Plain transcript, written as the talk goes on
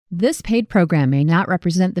This paid program may not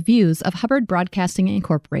represent the views of Hubbard Broadcasting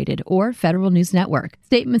Incorporated or Federal News Network.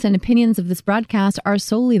 Statements and opinions of this broadcast are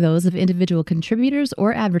solely those of individual contributors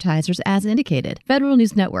or advertisers as indicated. Federal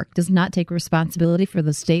News Network does not take responsibility for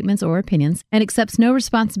those statements or opinions and accepts no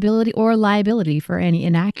responsibility or liability for any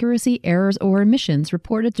inaccuracy, errors, or omissions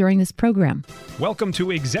reported during this program. Welcome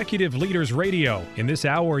to Executive Leaders Radio. In this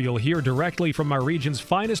hour, you'll hear directly from our region's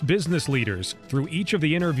finest business leaders. Through each of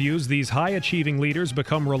the interviews, these high-achieving leaders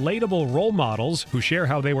become relatable role models who share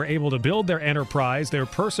how they were able to build their enterprise, their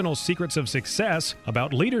personal secrets of success,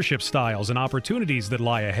 about leadership styles and opportunities that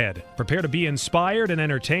lie ahead. Prepare to be inspired and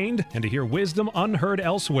entertained and to hear wisdom unheard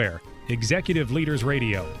elsewhere. Executive Leaders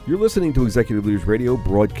Radio. You're listening to Executive Leaders Radio,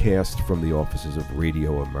 broadcast from the offices of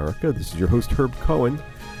Radio America. This is your host, Herb Cohen,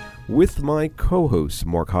 with my co-hosts,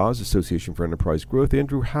 Mark Haas, Association for Enterprise Growth,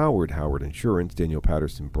 Andrew Howard, Howard Insurance, Daniel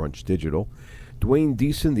Patterson, Brunch Digital, Dwayne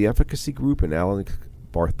Deason, The Efficacy Group, and Alan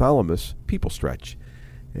Bartholomew, People Stretch.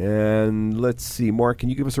 And let's see, Mark, can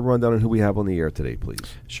you give us a rundown on who we have on the air today, please?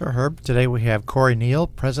 Sure, Herb. Today we have Corey Neal,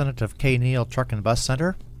 President of K. Neal Truck and Bus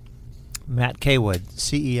Center, Matt Kaywood,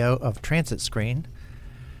 CEO of Transit Screen,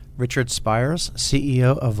 Richard Spires,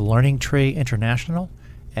 CEO of Learning Tree International,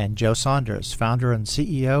 and Joe Saunders, founder and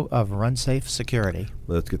CEO of RunSafe Security.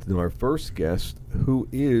 Let's get to know our first guest, who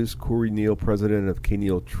is Corey Neal, President of K.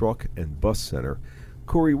 Neal Truck and Bus Center.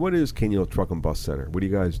 Corey, what is K. Neal Truck and Bus Center? What are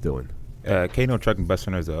you guys doing? K. Neal Truck and Bus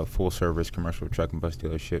Center is a full-service commercial truck and bus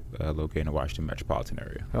dealership located in the Washington metropolitan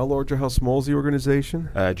area. How large or how small is the organization?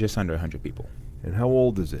 Just under 100 people. And how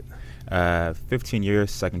old is it? 15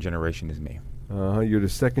 years, second generation is me. You're the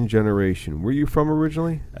second generation. Where are you from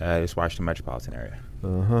originally? It's Washington metropolitan area.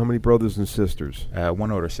 How many brothers and sisters?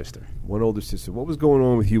 One older sister. One older sister. What was going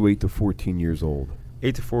on with you 8 to 14 years old?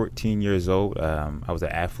 8 to 14 years old, I was an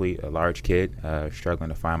athlete, a large kid, struggling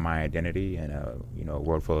to find my identity in a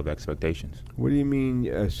world full of expectations. What do you mean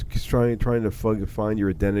trying to find your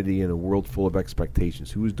identity in a world full of expectations?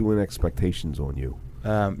 Who was doing expectations on you?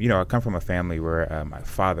 I come from a family where my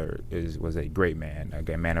father was a great man,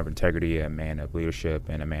 a man of integrity, a man of leadership,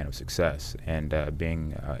 and a man of success. And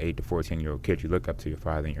being an 8 to 14-year-old kid, you look up to your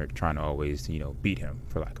father and you're trying to always, beat him,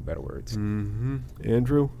 for lack of better words. Mm-hmm.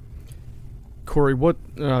 Andrew? Corey, what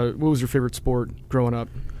was your favorite sport growing up?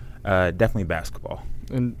 Definitely basketball.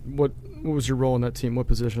 And what was your role in that team? What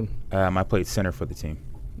position? I played center for the team.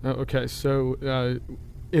 Okay, so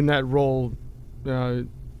in that role,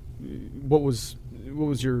 what was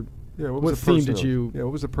your what theme did you? Yeah,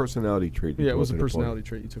 what was the personality trait? Yeah, what was the personality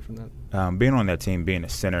trait you took from that? Being on that team, being a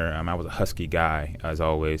center, I was a husky guy as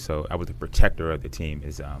always, so I was the protector of the team.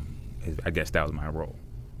 I guess that was my role.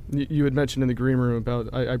 You had mentioned in the green room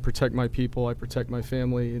about I protect my people, I protect my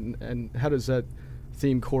family, and how does that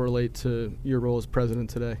theme correlate to your role as president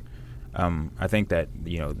today? I think that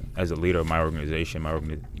as a leader of my organization,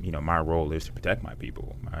 my role is to protect my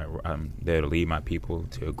people. I'm there to lead my people,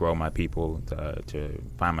 to grow my people, to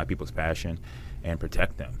find my people's passion, and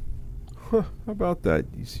protect them. Huh, how about that?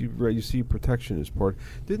 You see protection as part.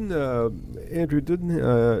 Andrew,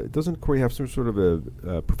 doesn't Corey have some sort of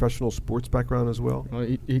a professional sports background as well?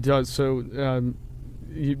 He does. So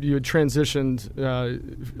you had transitioned,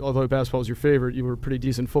 although basketball was your favorite, you were a pretty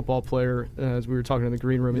decent football player, as we were talking in the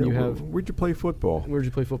green room. Yeah, where'd you play football? Where'd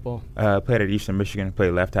you play football? Played at Eastern Michigan,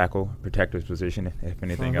 played left tackle, protector's position, if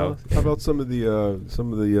anything else. How about some of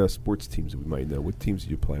the sports teams that we might know? What teams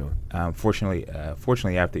did you play on? Fortunately,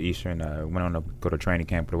 after Eastern, I went on to go to training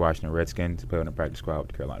camp with the Washington Redskins to play on the practice squad with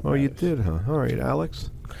the Carolina Panthers. Oh, you did, huh? All right,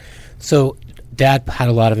 Alex? So Dad had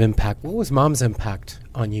a lot of impact. What was Mom's impact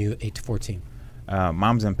on you 8 to 14?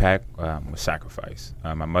 Mom's impact was sacrifice.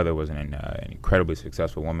 My mother was an incredibly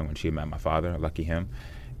successful woman when she met my father, lucky him,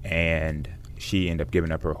 and she ended up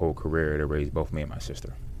giving up her whole career to raise both me and my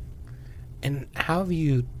sister. And how have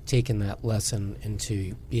you taken that lesson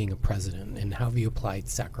into being a president, and how have you applied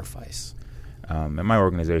sacrifice? In my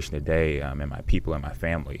organization today, and my people and my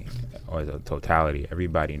family, as a totality,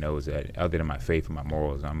 everybody knows that other than my faith and my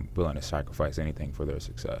morals, I'm willing to sacrifice anything for their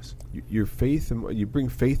success. Your faith, you bring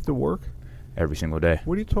faith to work? Every single day.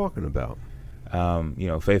 What are you talking about?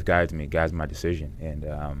 Faith guides my decision, and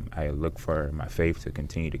I look for my faith to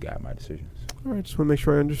continue to guide my decisions. All right, just want to make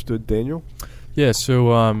sure I understood. Daniel? Yeah, so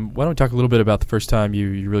why don't we talk a little bit about the first time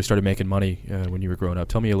you really started making money when you were growing up.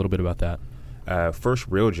 Tell me a little bit about that. First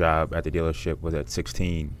real job at the dealership was at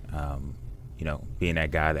 16. being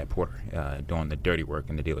that guy, that porter, doing the dirty work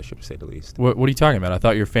in the dealership, to say the least. What are you talking about? I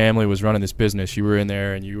thought your family was running this business. You were in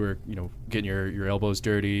there and you were, getting your elbows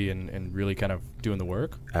dirty and really kind of doing the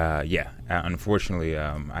work? Yeah. Unfortunately,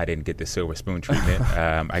 I didn't get the silver spoon treatment.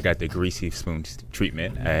 I got the greasy spoon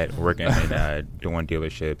treatment at working in doing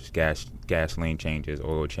dealerships, gasoline changes,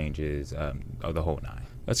 oil changes, the whole nine.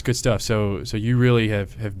 That's good stuff. So you really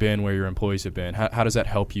have been where your employees have been. How does that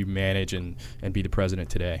help you manage and be the president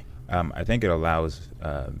today? I think it allows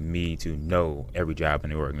me to know every job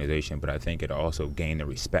in the organization, but I think it also gained the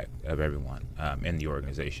respect of everyone in the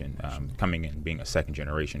organization. Coming in, being a second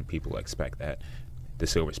generation, people expect that, the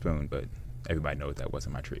silver spoon, but everybody knows that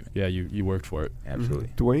wasn't my treatment. Yeah, you worked for it. Absolutely.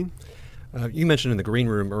 Mm-hmm. Dwayne? You mentioned in the green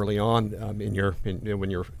room early on, when you're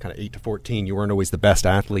kind of 8 to 14, you weren't always the best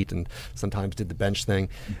athlete, and sometimes did the bench thing.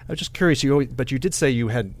 I was just curious. But you did say you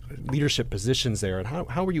had leadership positions there, and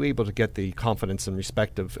how were you able to get the confidence and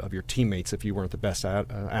respect of your teammates if you weren't the best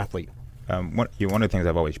athlete? One of the things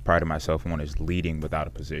I've always prided myself on is leading without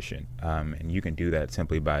a position, and you can do that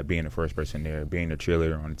simply by being the first person there, being the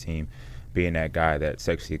cheerleader on the team, being that guy that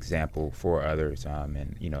sets the example for others,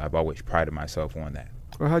 and I've always prided myself on that.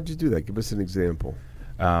 Well, how'd you do that? Give us an example.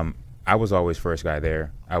 I was always first guy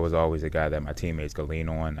there. I was always the guy that my teammates could lean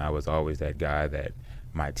on. I was always that guy that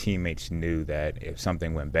my teammates knew that if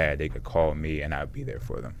something went bad, they could call me and I'd be there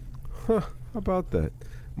for them. Huh. How about that?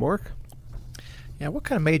 Mark? Yeah, what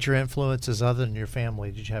kind of major influences other than your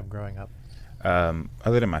family did you have growing up?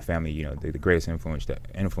 Other than my family, the greatest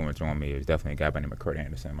influence on me is definitely a guy by the name of Kurt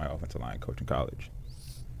Anderson, my offensive line coach in college.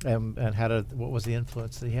 And what was the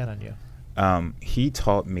influence that he had on you? He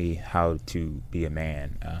taught me how to be a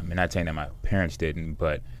man, and not saying that my parents didn't,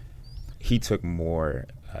 but he took more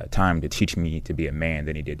time to teach me to be a man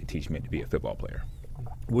than he did to teach me to be a football player.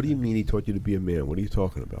 What do you mean he taught you to be a man? What are you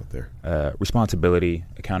talking about there? Responsibility,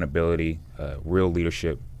 accountability, real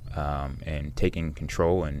leadership, and taking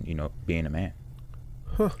control and, being a man.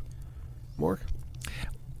 Huh. Mark?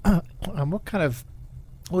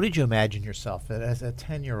 What did you imagine yourself as a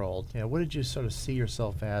 10-year-old? What did you sort of see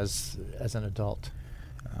yourself as an adult?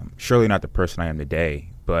 Surely not the person I am today,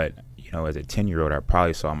 but as a 10-year-old, I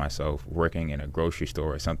probably saw myself working in a grocery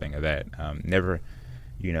store or something of that. Never,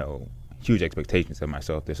 huge expectations of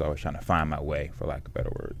myself. Just always trying to find my way, for lack of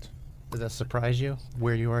better words. Did that surprise you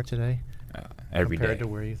where you are today? Every day. Compared to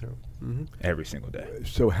where you threw? Mm-hmm. Every single day.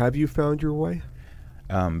 So have you found your way?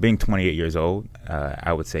 Being 28 years old,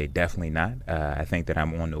 I would say definitely not. I think that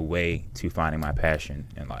I'm on the way to finding my passion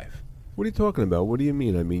in life. What are you talking about? What do you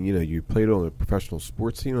mean? I mean, you played on a professional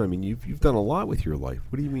sports team. I mean, you've done a lot with your life.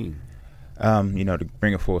 What do you mean? To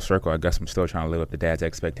bring it full circle, I guess I'm still trying to live up to Dad's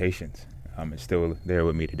expectations. It's still there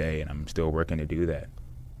with me today, and I'm still working to do that.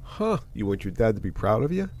 Huh. You want your dad to be proud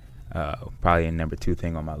of you? Probably a number 2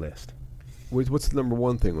 thing on my list. What's the number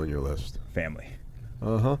 1 thing on your list? Family.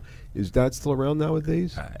 Uh-huh. Is Dad still around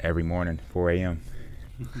nowadays? Every morning, 4 a.m.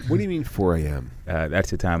 What do you mean 4 a.m.? That's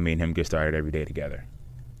the time me and him get started every day together.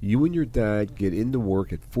 You and your dad get into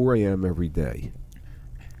work at 4 a.m. every day.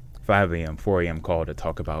 5 a.m., 4 a.m. call to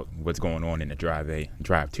talk about what's going on in the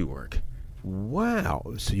drive to work.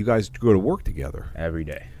 Wow. So you guys go to work together? Every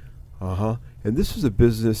day. Uh-huh. And this is a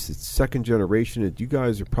business, it's second generation, and you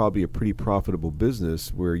guys are probably a pretty profitable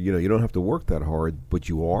business where, you don't have to work that hard, but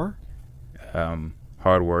you are?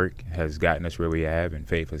 Hard work has gotten us where we have, and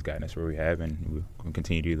faith has gotten us where we have, and we'll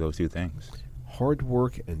continue to do those 2 things. Hard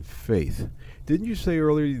work and faith. Didn't you say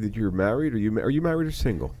earlier that you're married? Are you married or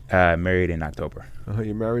single? Married in October. Uh-huh.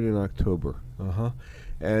 You're married in October. Uh-huh.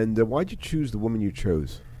 And why'd you choose the woman you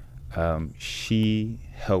chose? She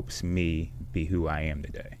helps me be who I am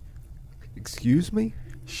today. Excuse me?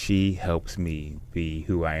 She helps me be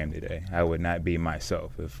who I am today. I would not be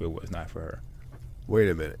myself if it was not for her. Wait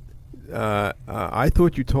a minute. I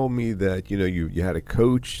thought you told me that you had a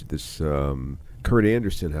coach. This Kurt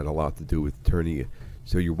Anderson had a lot to do with turning you.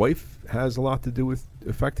 So your wife has a lot to do with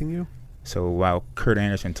affecting you? So while Kurt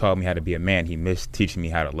Anderson taught me how to be a man, he missed teaching me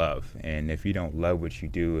how to love. And if you don't love what you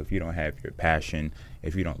do, if you don't have your passion,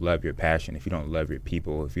 if you don't love your passion, if you don't love your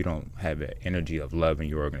people, if you don't have an energy of love in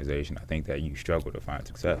your organization, I think that you struggle to find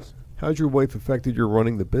success. How's your wife affected your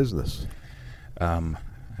running the business? I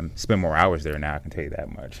spend more hours there now, I can tell you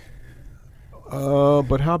that much.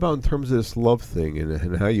 But how about in terms of this love thing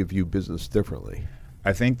and how you view business differently?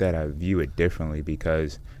 I think that I view it differently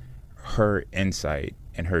because her insight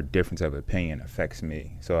and her difference of opinion affects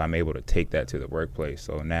me. So I'm able to take that to the workplace.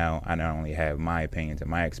 So now I not only have my opinions and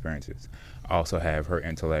my experiences, I also have her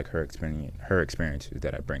intellect, her experiences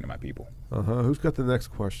that I bring to my people. Uh-huh. Who's got the next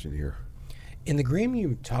question here? In the green,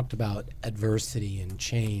 you talked about adversity and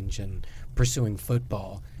change and pursuing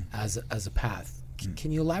football as a path.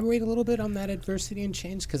 Can you elaborate a little bit on that adversity and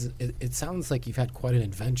change? Because it sounds like you've had quite an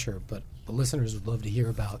adventure, but the listeners would love to hear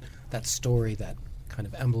about that story that kind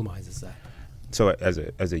of emblemizes that. So as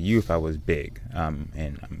a youth, I was big,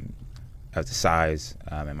 and I was the size,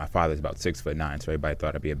 and my father's about 6'9", so everybody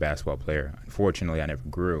thought I'd be a basketball player. Unfortunately, I never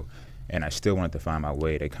grew, and I still wanted to find my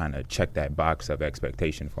way to kind of check that box of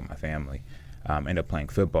expectation for my family. End up playing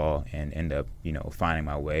football and end up, finding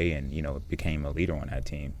my way and, became a leader on that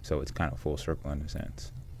team. So it's kind of full circle in a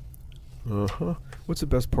sense. Uh-huh. What's the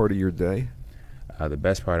best part of your day? The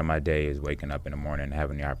best part of my day is waking up in the morning and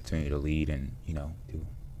having the opportunity to lead and, do.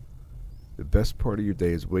 The best part of your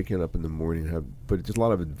day is waking up in the morning, but there's a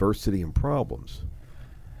lot of adversity and problems.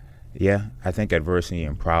 Yeah, I think adversity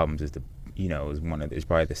and problems is is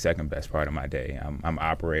probably the second best part of my day. I'm an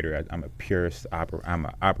operator. I'm a purist. I'm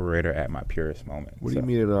an operator at my purest moment. What do you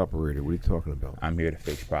mean an operator? What are you talking about? I'm here to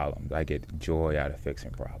fix problems. I get joy out of fixing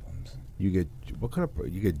problems. You get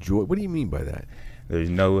joy? What do you mean by that? There's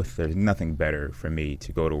nothing better for me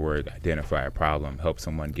to go to work, identify a problem, help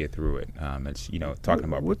someone get through it. It's talking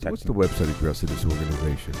about what's the website address of this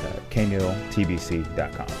organization?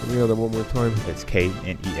 KNealTBC.com. Let me have that one more time. It's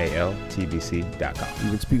KNEALTBC.com.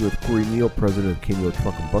 You've been speaking with Corey Neal, president of K-Neal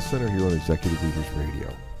Truck and Bus Center here on Executive Leaders Radio.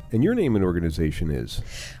 And your name and organization is?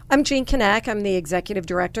 I'm Jean Knack. I'm the executive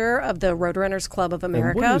director of the Roadrunners Club of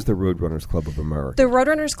America. And what is the Roadrunners Club of America? The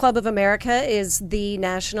Roadrunners Club of America is the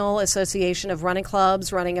National Association of Running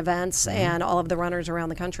Clubs, running events, and all of the runners around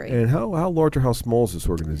the country. And how large or how small is this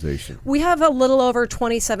organization? We have a little over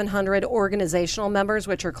 2,700 organizational members,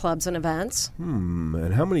 which are clubs and events.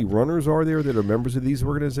 And how many runners are there that are members of these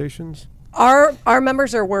organizations? Our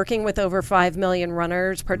members are working with over 5 million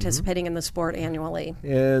runners participating in the sport annually.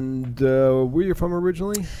 And where are you from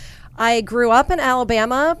originally? I grew up in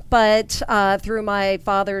Alabama, but through my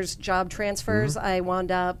father's job transfers, I wound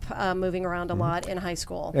up moving around a lot in high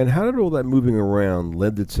school. And how did all that moving around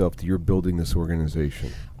lend itself to your building this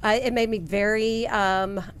organization? It made me very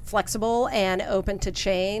flexible and open to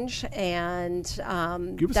change, and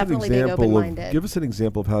definitely being open-minded. Give us an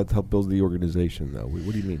example of how to help build the organization, though.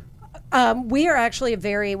 What do you mean? We are actually a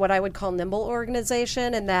very, what I would call, nimble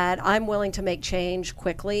organization in that I'm willing to make change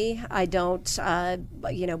quickly. I don't,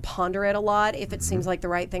 ponder it a lot. If it seems like the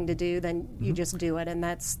right thing to do, then you just do it, and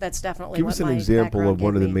that's definitely what my background gave me. Give us an example of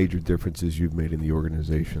one of the major differences you've made in the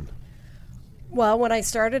organization. Well, when I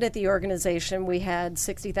started at the organization, we had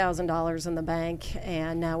 $60,000 in the bank,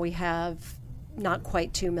 and now we have not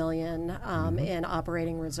quite $2 million in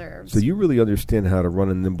operating reserves. So you really understand how to run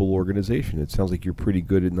a nimble organization. It sounds like you're pretty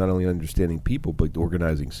good at not only understanding people, but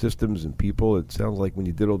organizing systems and people. It sounds like when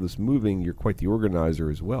you did all this moving, you're quite the organizer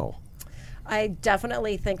as well. I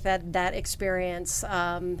definitely think that experience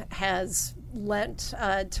has lent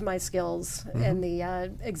to my skills in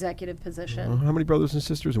the executive position. How many brothers and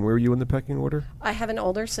sisters, and where are you in the pecking order? I have an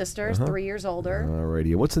older sister, 3 years older. All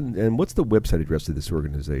righty. And what's the website address of this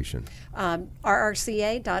organization?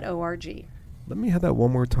 rrca.org. Let me have that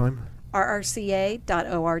one more time.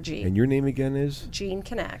 rrca.org. And your name again is? Jean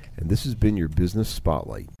Knack. And this has been your Business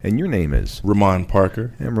Spotlight. And your name is? Ramon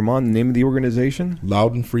Parker. And Ramon, the name of the organization?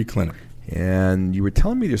 Loud and Free Clinic. And you were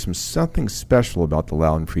telling me there's something special about the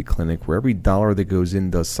Loud and Free Clinic where every dollar that goes in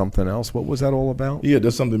does something else. What was that all about? Yeah, it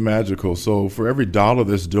does something magical. So for every dollar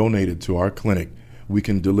that's donated to our clinic, we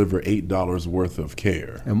can deliver $8 worth of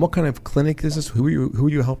care. And what kind of clinic is this? Who are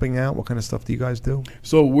you helping out? What kind of stuff do you guys do?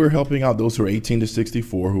 So we're helping out those who are 18 to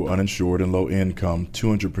 64 who are uninsured and low income,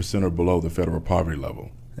 200% or below the federal poverty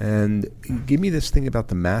level. And give me this thing about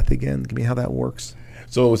the math again. Give me how that works.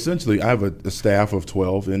 So essentially, I have a staff of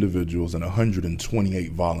 12 individuals and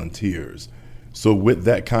 128 volunteers. So with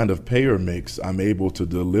that kind of payer mix, I'm able to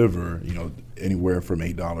deliver, anywhere from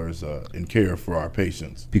 $8 in care for our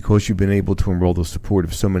patients. Because you've been able to enroll the support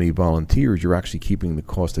of so many volunteers, you're actually keeping the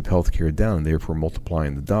cost of health care down and therefore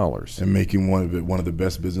multiplying the dollars. And making one of the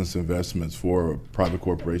best business investments for private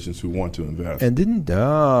corporations who want to invest. And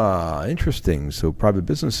interesting. So private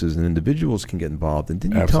businesses and individuals can get involved. And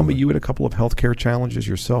didn't you tell me you had a couple of health care challenges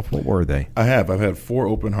yourself? What were they? I have. I've had 4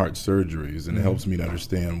 open heart surgeries, and it helps me to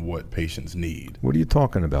understand what patients need. What are you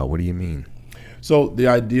talking about? What do you mean? So the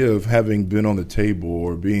idea of having been on the table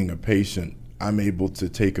or being a patient, I'm able to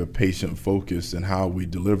take a patient focus in how we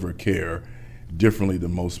deliver care differently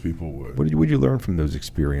than most people would. What did you learn from those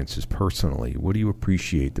experiences personally? What do you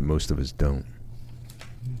appreciate that most of us don't?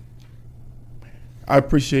 I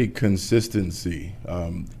appreciate consistency.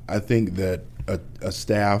 I think that a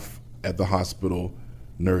staff at the hospital,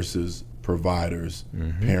 nurses, providers,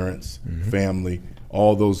 parents, family,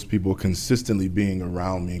 all those people consistently being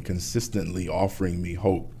around me and consistently offering me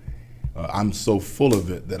hope. I'm so full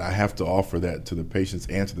of it that I have to offer that to the patients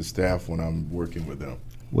and to the staff when I'm working with them.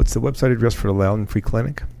 What's the website address for the Loudon Free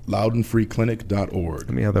Clinic? LoudonFreeClinic.org. Let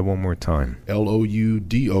me have that one more time.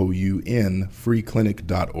 LOUDOUN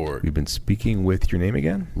freeclinic.org. We've been speaking with your name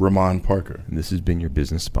again? Ramon Parker. And this has been your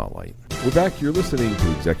Business Spotlight. We're back. You're listening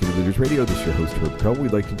to Executive Leaders Radio. This is your host, Herb Cohen.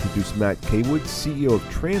 We'd like to introduce Matt Kaywood, CEO of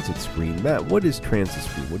Transit Screen. Matt, what is Transit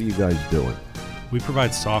Screen? What are you guys doing? We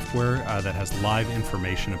provide software that has live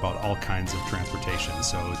information about all kinds of transportation.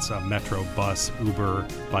 So it's a metro, bus, Uber,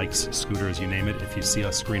 bikes, scooters, you name it. If you see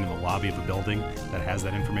a screen in the lobby of a building that has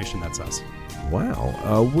that information, that's us. Wow.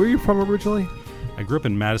 Where are you from originally? I grew up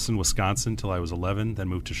in Madison, Wisconsin till I was 11, then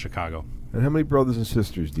moved to Chicago. And how many brothers and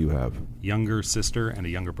sisters do you have? Younger sister and a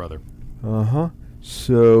younger brother. Uh-huh.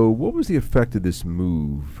 So what was the effect of this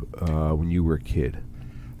move when you were a kid?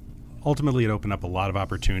 Ultimately, it opened up a lot of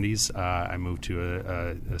opportunities. I moved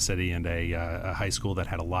to a city and a high school that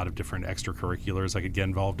had a lot of different extracurriculars I could get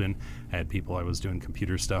involved in. I had people I was doing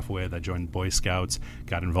computer stuff with. I joined Boy Scouts,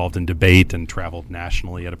 got involved in debate, and traveled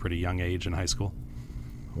nationally at a pretty young age in high school.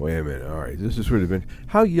 Wait a minute. All right. This is sort of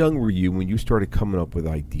how young were you when you started coming up with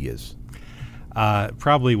ideas?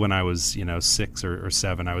 Probably when I was, 6 or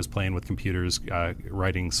 7, I was playing with computers,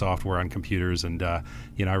 writing software on computers, and I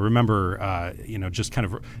remember, just kind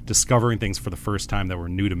of discovering things for the first time that were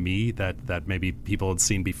new to me that maybe people had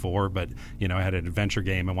seen before. But I had an adventure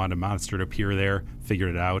game. I wanted a monster to appear there,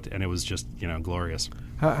 figured it out, and it was just glorious.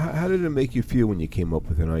 How did it make you feel when you came up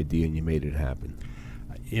with an idea and you made it happen?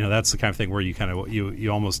 That's the kind of thing where you kind of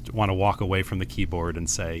you almost want to walk away from the keyboard and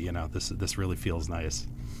say, this really feels nice.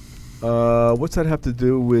 What's that have to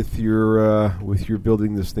do with your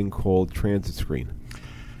building this thing called Transit Screen?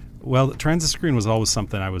 Well, Transit Screen was always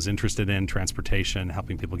something I was interested in, transportation,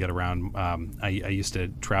 helping people get around. I used to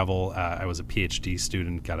travel. I was a PhD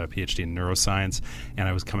student, got a PhD in neuroscience, and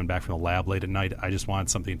I was coming back from the lab late at night. I just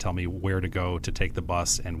wanted something to tell me where to go to take the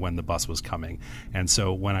bus and when the bus was coming. And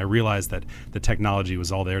so when I realized that the technology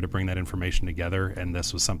was all there to bring that information together, and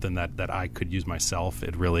this was something that I could use myself,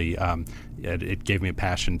 it really it gave me a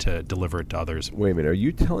passion to deliver it to others. Wait a minute. Are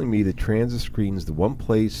you telling me that Transit Screen is the one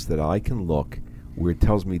place that I can look where it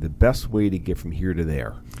tells me the best way to get from here to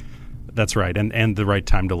there? That's right, and the right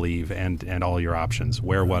time to leave, and all your options,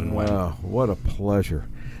 where, what, and when. Wow, what a pleasure.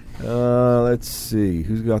 Let's see,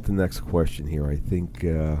 who's got the next question here? I think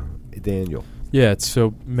Daniel. Yeah,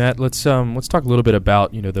 so Matt, let's talk a little bit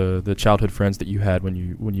about the childhood friends that you had when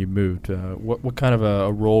you moved. What kind of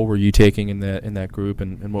a role were you taking in that group,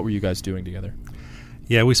 and what were you guys doing together?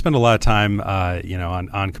 Yeah, we spend a lot of time,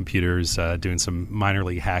 on computers, doing some minor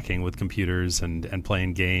league hacking with computers and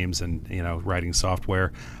playing games and, writing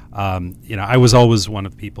software. I was always one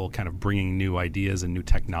of the people kind of bringing new ideas and new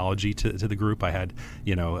technology to the group. I had,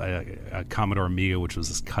 a Commodore Amiga, which was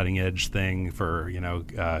this cutting edge thing for,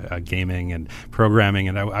 gaming and programming.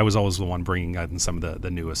 And I was always the one bringing in some of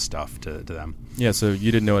the newest stuff to them. Yeah, so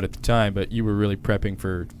you didn't know it at the time, but you were really prepping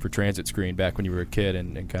for Transit Screen back when you were a kid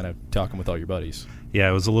and kind of talking with all your buddies. Yeah,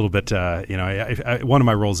 it was a little bit, one of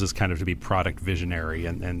my roles is kind of to be product visionary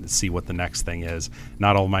and see what the next thing is.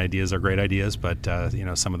 Not all my ideas are great ideas, but,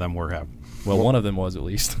 some of them were. Well, one of them was at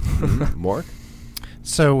least. Mark?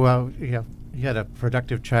 So, you had a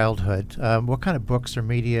productive childhood. What kind of books or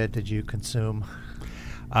media did you consume?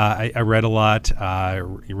 I read a lot. I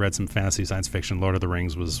read some fantasy science fiction. Lord of the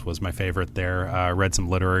Rings was my favorite there. I read some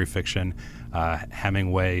literary fiction.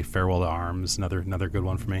 Hemingway, Farewell to Arms, another good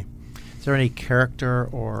one for me. Is there any character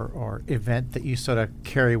or event that you sort of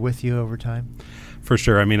carry with you over time? For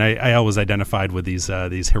sure. I mean, I always identified with these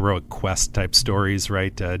heroic quest type stories,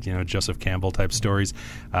 right? Joseph Campbell type stories,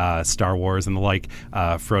 Star Wars and the like.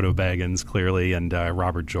 Frodo Baggins, clearly, and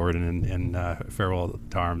Robert Jordan in Farewell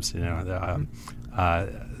to Arms.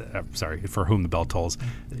 Sorry, For Whom the Bell Tolls.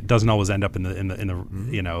 It doesn't always end up in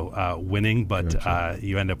the winning, but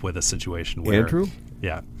you end up with a situation where Andrew?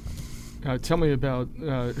 Yeah. Tell me about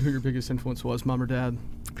who your biggest influence was, mom or dad.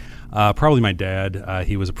 Probably my dad.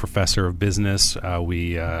 He was a professor of business.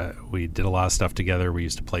 We did a lot of stuff together. We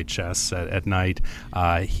used to play chess at night.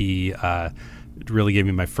 He really gave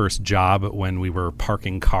me my first job when we were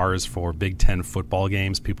parking cars for Big Ten football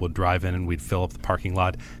games. People would drive in and we'd fill up the parking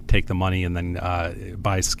lot, take the money, and then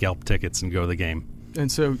buy scalp tickets and go to the game. And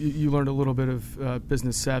so you learned a little bit of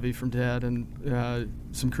business savvy from Dad and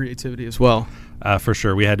some creativity as well. For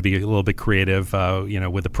sure. We had to be a little bit creative,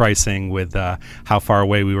 with the pricing, with how far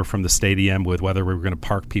away we were from the stadium, with whether we were going to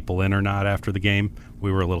park people in or not after the game.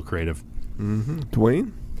 We were a little creative. Mm-hmm.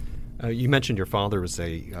 Dwayne? You mentioned your father was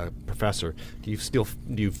a professor.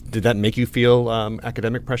 Did that make you feel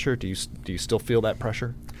academic pressure? Do you still feel that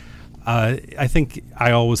pressure? I think I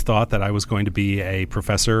always thought that I was going to be a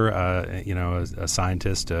professor, a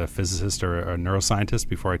scientist, a physicist, or a neuroscientist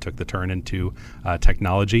before I took the turn into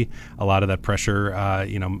technology. A lot of that pressure,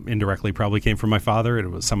 indirectly probably came from my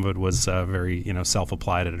father. Some of it was very,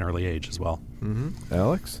 self-applied at an early age as well. Mm-hmm.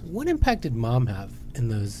 Alex? What impact did Mom have in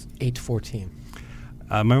those 8 to 14?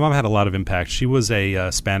 My mom had a lot of impact. She was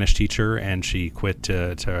a Spanish teacher, and she quit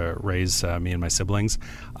to raise me and my siblings.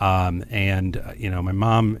 My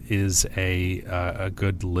mom is a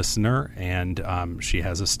good listener, and she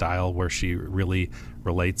has a style where she really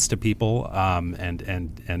relates to people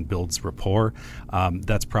and builds rapport.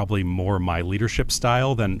 That's probably more my leadership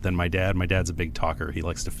style than my dad. My dad's a big talker. He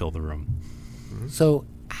likes to fill the room. Mm-hmm. So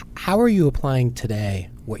how are you applying today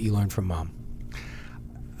what you learned from Mom?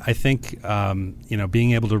 I think,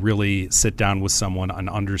 being able to really sit down with someone and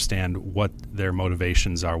understand what their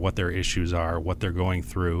motivations are, what their issues are, what they're going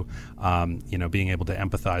through, being able to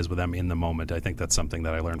empathize with them in the moment. I think that's something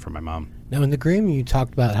that I learned from my mom. Now, in the Green Room, you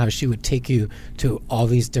talked about how she would take you to all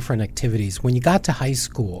these different activities. When you got to high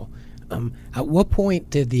school, at what point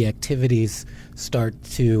did the activities start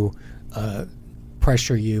to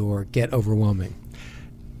pressure you or get overwhelming?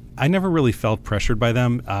 I never really felt pressured by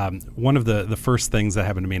them. One of the first things that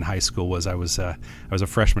happened to me in high school was I was a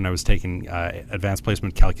freshman. I was taking advanced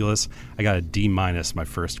placement calculus. I got a D- my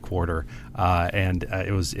first quarter, and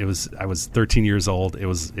I was 13 years old. It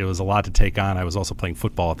was a lot to take on. I was also playing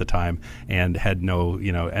football at the time and had no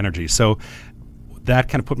energy. So that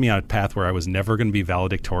kind of put me on a path where I was never going to be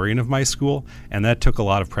valedictorian of my school, and that took a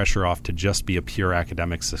lot of pressure off to just be a pure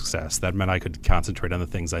academic success. That meant I could concentrate on the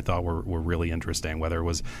things I thought were really interesting, whether it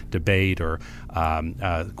was debate or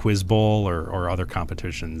quiz bowl or other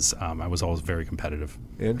competitions. I was always very competitive.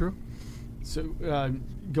 Andrew? So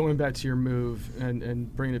going back to your move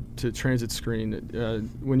and bringing it to Transit Screen,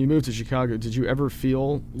 when you moved to Chicago, did you ever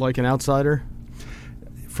feel like an outsider?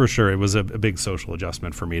 For sure. It was a big social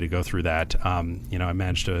adjustment for me to go through that. I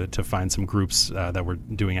managed to find some groups that were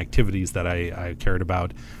doing activities that I cared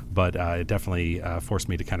about, but it definitely forced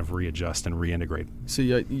me to kind of readjust and reintegrate. So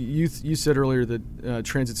you said earlier that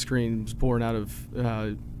Transit Screen was born out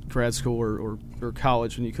of grad school or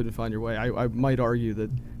college when you couldn't find your way. I might argue that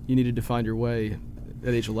you needed to find your way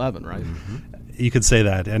at age 11, right? Mm-hmm. You could say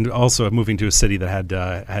that, and also moving to a city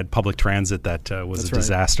that had public transit that was That's a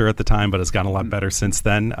disaster at the time, but has gotten a lot better since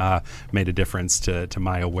then, made a difference to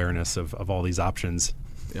my awareness of all these options.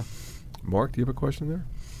 Yeah. Mark, do you have a question there?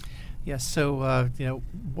 Yes. So,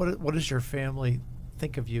 what does your family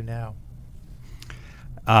think of you now?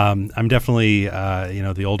 I'm definitely,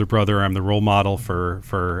 the older brother. I'm the role model for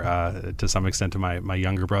to some extent to my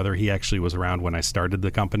younger brother. He actually was around when I started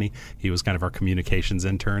the company. He was kind of our communications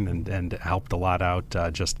intern and helped a lot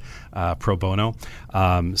out just pro bono.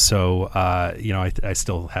 I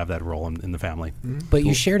still have that role in the family. Mm-hmm. But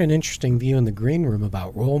you shared an interesting view in the Green Room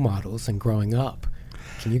about role models and growing up.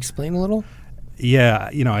 Can you explain a little? Yeah,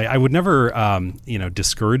 I would never,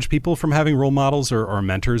 discourage people from having role models or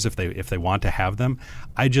mentors if they want to have them.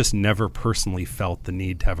 I just never personally felt the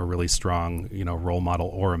need to have a really strong, role model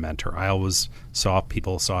or a mentor. I always saw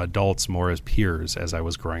adults more as peers as I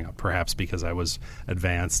was growing up, perhaps because I was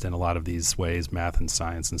advanced in a lot of these ways, math and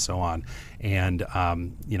science and so on. And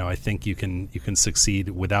I think you can succeed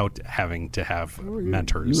without having to have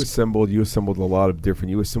mentors. You assimilated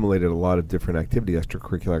a lot of different activities,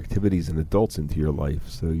 extracurricular activities, and adults into your life.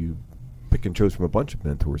 So you pick and chose from a bunch of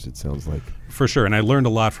mentors, it sounds like. For sure, and I learned a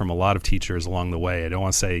lot from a lot of teachers along the way. I don't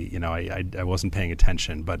want to say, I wasn't paying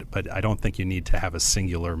attention, but I don't think you need to have a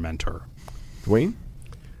singular mentor. Dwayne?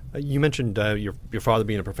 You mentioned your father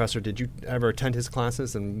being a professor. Did you ever attend his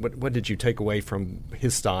classes, and what did you take away from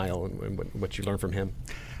his style and what you learned from him?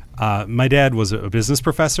 My dad was a business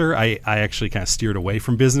professor. I actually kind of steered away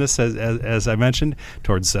from business, as I mentioned,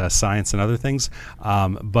 towards science and other things.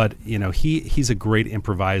 But he's a great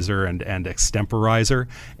improviser and extemporizer,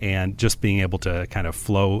 and just being able to kind of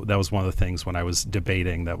flow. That was one of the things when I was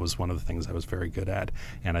debating. That was one of the things I was very good at,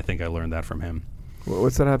 and I think I learned that from him. Well,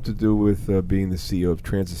 what's that have to do with being the CEO of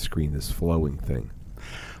Transit Screen? This flowing thing.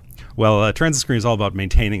 Well, Transit Screen is all about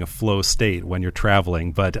maintaining a flow state when you're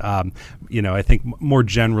traveling. But, I think more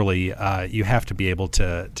generally, you have to be able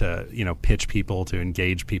to pitch people, to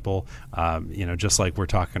engage people, just like we're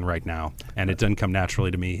talking right now. And it didn't come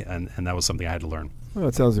naturally to me, and that was something I had to learn. Well,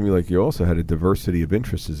 it sounds to me like you also had a diversity of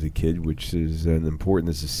interests as a kid, which is important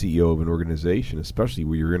as a CEO of an organization, especially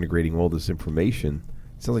where you're integrating all this information.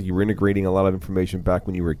 It sounds like you were integrating a lot of information back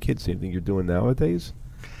when you were a kid. Same thing you're doing nowadays?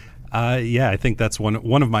 Yeah, I think that's one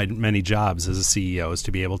of my many jobs as a CEO is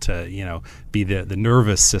to be able to, be the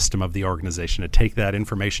nervous system of the organization, to take that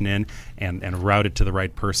information in and route it to the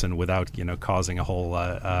right person without, causing a whole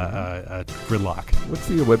gridlock. What's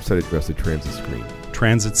the website address at Transit Screen?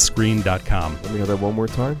 TransitScreen.com. Let me have that one more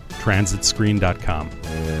time. TransitScreen.com.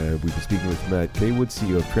 We've been speaking with Matt Kaywood,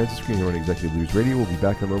 CEO of Transit Screen here on Executive Leaders Radio. We'll be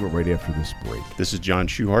back in a moment right after this break. This is John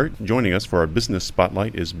Schuhart. Joining us for our business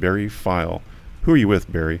spotlight is Barry File. Who are you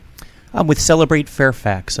with, Barry? I'm with Celebrate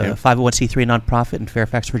Fairfax, a 501c3 nonprofit in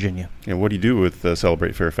Fairfax, Virginia. And what do you do with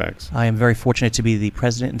Celebrate Fairfax? I am very fortunate to be the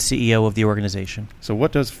president and CEO of the organization. So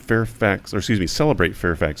what does Celebrate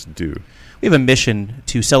Fairfax do? We have a mission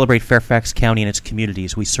to celebrate Fairfax County and its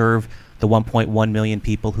communities. We serve the 1.1 million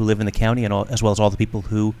people who live in the county, and as well as all the people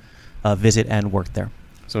who visit and work there.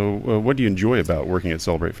 So what do you enjoy about working at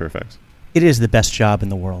Celebrate Fairfax? It is the best job in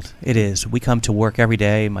the world. It is. We come to work every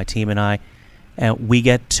day, my team and I, and we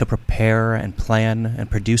get to prepare and plan and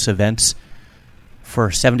produce events for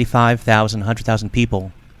 75,000, 100,000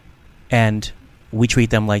 people, and we treat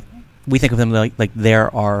them we think of them like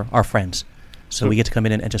they're our friends. So we get to come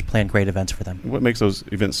in and just plan great events for them. What makes those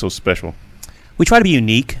events so special? We try to be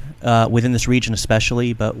unique within this region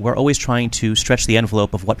especially, but we're always trying to stretch the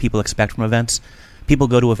envelope of what people expect from events. People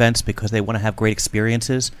go to events because they want to have great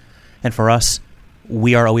experiences, and for us,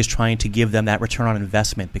 we are always trying to give them that return on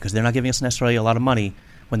investment because they're not giving us necessarily a lot of money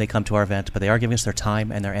when they come to our event, but they are giving us their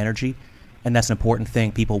time and their energy, and that's an important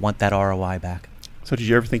thing. People want that ROI back. So did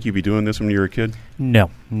you ever think you'd be doing this when you were a kid? No,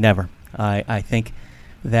 never. I think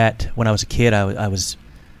that when I was a kid, I was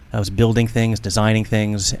building things, designing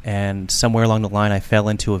things, and somewhere along the line I fell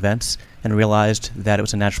into events and realized that it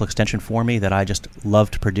was a natural extension for me, that I just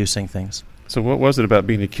loved producing things. So what was it about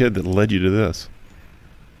being a kid that led you to this?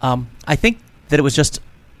 I think that it was just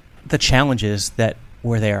the challenges that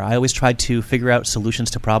were there. I always tried to figure out solutions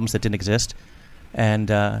to problems that didn't exist, and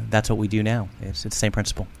that's what we do now. It's the same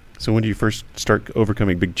principle. So when did you first start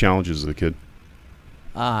overcoming big challenges as a kid?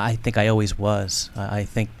 I think I always was. I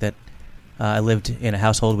think that I lived in a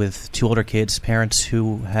household with two older kids, parents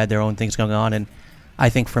who had their own things going on, and I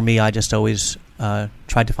think for me, I just always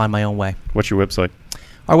tried to find my own way. What's your website?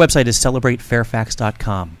 Our website is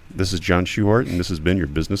celebratefairfax.com. This is John Schuhart, and this has been your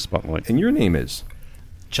Business Spotlight. And your name is?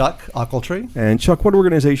 Chuck Ochiltree. And Chuck, what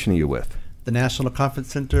organization are you with? The National Conference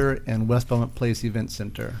Center and West Belmont Place Event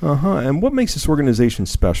Center. And what makes this organization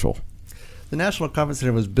special? The National Conference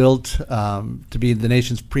Center was built to be the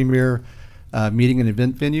nation's premier meeting and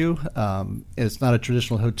event venue. It's not a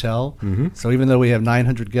traditional hotel. Mm-hmm. So even though we have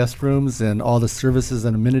 900 guest rooms and all the services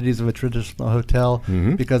and amenities of a traditional hotel,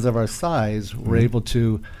 because of our size, we're able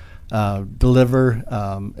to deliver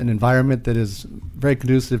an environment that is very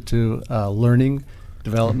conducive to learning,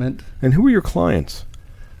 development. And who are your clients?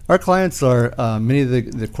 Our clients are many of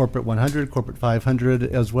the Corporate 100, Corporate 500,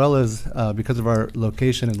 as well as because of our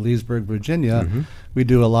location in Leesburg, Virginia, we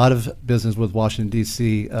do a lot of business with Washington,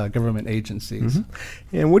 D.C. Government agencies.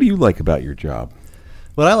 And what do you like about your job?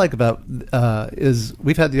 What I like about is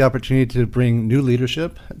we've had the opportunity to bring new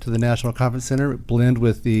leadership to the National Conference Center, blend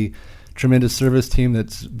with the tremendous service team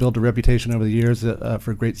that's built a reputation over the years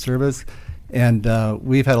for great service. And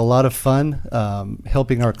we've had a lot of fun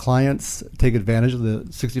helping our clients take advantage of the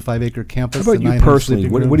 65-acre campus. How about you personally?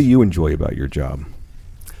 What do you enjoy about your job?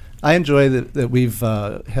 I enjoy that we've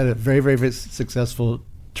had a very, very, very successful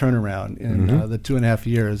turnaround in the 2.5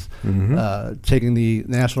 years, taking the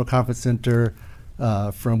National Conference Center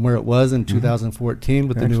from where it was in 2014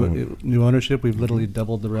 with the new ownership. We've literally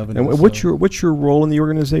doubled the revenue. And what's your role in the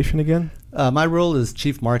organization again? My role is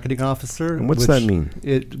Chief Marketing Officer. And what's that mean?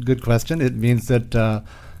 Good question. It means that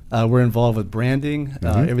we're involved with branding,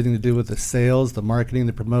 everything to do with the sales, the marketing,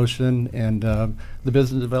 the promotion, and the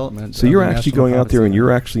business development. So you're actually going out there and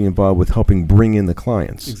you're actually involved with helping bring in the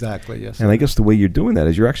clients. Exactly, yes. And I guess the way you're doing that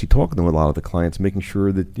is you're actually talking to a lot of the clients, making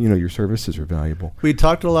sure that your services are valuable. We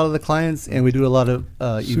talk to a lot of the clients, and we do a lot of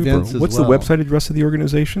events as well. What's the website address of the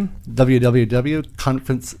organization?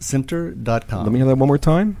 www.conferencecenter.com. Let me have that one more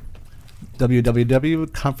time.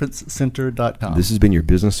 www.conferencecenter.com. This has been your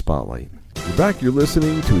Business Spotlight. We're back. You're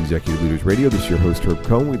listening to Executive Leaders Radio. This is your host, Herb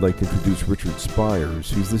Cohen. We'd like to introduce Richard Spires,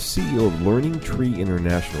 who's the CEO of Learning Tree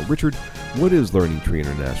International. Richard, what is Learning Tree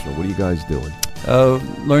International? What are you guys doing?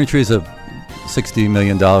 Learning Tree is a $60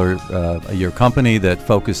 million a year company that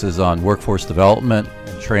focuses on workforce development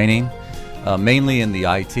and training, mainly in the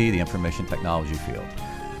IT, the information technology field.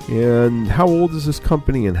 And how old is this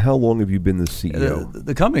company, and how long have you been the CEO?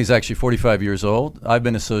 The company is actually 45 years old. I've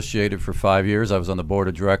been associated for 5 years. I was on the board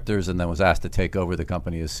of directors and then was asked to take over the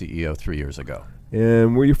company as CEO 3 years ago.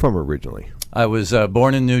 And where are you from originally? I was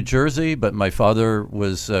born in New Jersey, but my father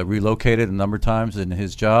was relocated a number of times in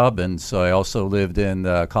his job, and so I also lived in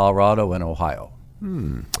Colorado and Ohio.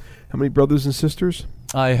 How many brothers and sisters?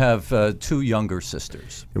 I have 2 younger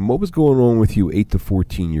sisters. And what was going on with you 8 to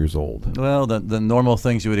 14 years old? Well, the normal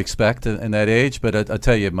things you would expect in that age, but I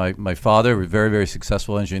tell you, my father, a very, very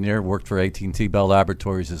successful engineer, worked for AT&T Bell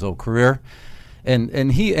Laboratories his whole career.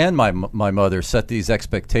 And he and my mother set these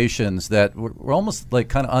expectations that were almost like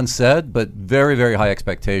kind of unsaid, but very, very high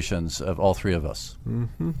expectations of all 3 of us.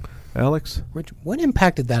 Mm-hmm. Alex? Rich, what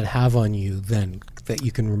impact did that have on you then that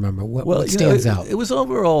you can remember? What stands out? It was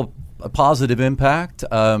overall a positive impact.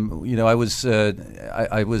 I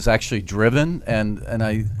was actually driven and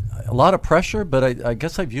a lot of pressure, but I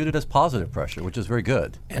guess I viewed it as positive pressure, which is very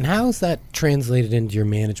good. And how is that translated into your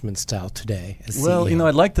management style today as Well, CEO?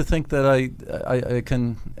 I'd like to think that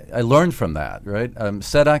I learned from that, right?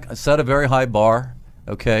 Set a very high bar,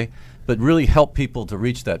 okay, but really help people to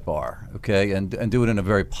reach that bar, okay, and do it in a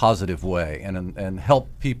very positive way and help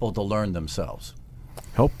people to learn themselves.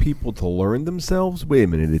 Help people to learn themselves? Wait a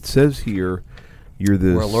minute. It says here you're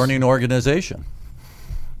this... We're a learning organization.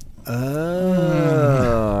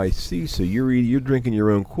 I see. So you're drinking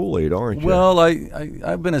your own Kool-Aid, aren't you? Well,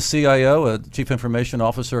 I've been a CIO, a Chief Information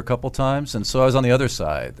Officer, a couple times, and so I was on the other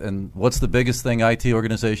side. And what's the biggest thing IT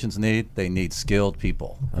organizations need? They need skilled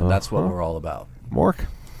people, and that's what we're all about. Mark?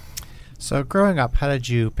 So growing up, how did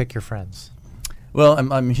you pick your friends? Well,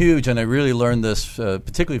 I'm huge, and I really learned this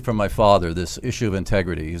particularly from my father, this issue of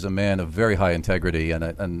integrity. He's a man of very high integrity,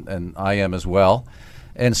 and I am as well.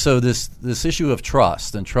 And so this issue of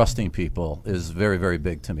trust and trusting people is very, very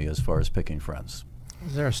big to me as far as picking friends.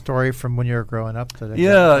 Is there a story from when you were growing up?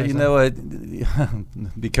 Yeah,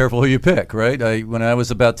 be careful who you pick, right? When I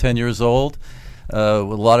was about 10 years old, with a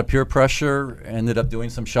lot of peer pressure, ended up doing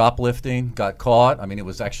some shoplifting, got caught. I mean, it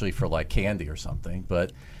was actually for like candy or something,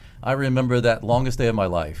 but I remember that longest day of my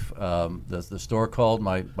life. The store called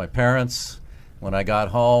my parents. When I got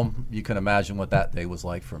home, you can imagine what that day was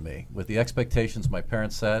like for me. With the expectations my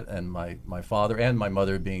parents set and my father and my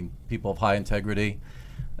mother being people of high integrity,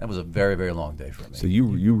 that was a very, very long day for me. So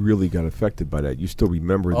you really got affected by that. You still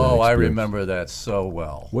remember that experience? I remember that so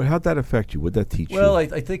well. How'd that affect you? What'd that teach you? Well, I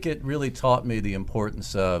think it really taught me the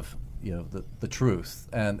importance of the truth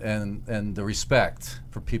and the respect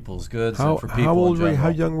for people's goods and for people How old in were you?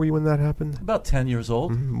 How general. young were you when that happened? About 10 years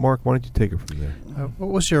old. Mm-hmm. Mark, why don't you take it from there? What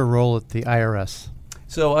was your role at the IRS?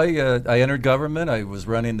 So I entered government. I was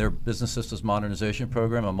running their business systems modernization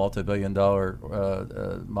program, a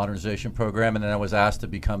multi-billion-dollar modernization program, and then I was asked to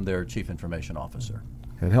become their chief information officer.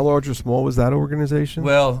 And how large or small was that organization?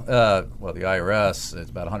 Well, the IRS,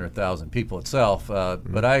 it's about 100,000 people itself,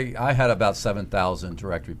 but I had about 7,000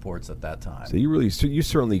 direct reports at that time. So you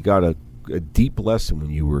certainly got a deep lesson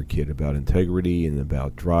when you were a kid about integrity and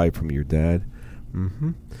about drive from your dad.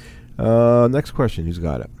 Mm-hmm. Next question, who's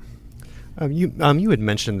got it? You had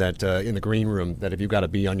mentioned that in the green room that if you got a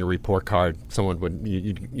B on your report card, someone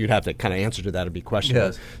you'd have to kind of answer to that and be questioned.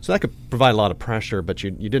 Yes. So that could provide a lot of pressure, but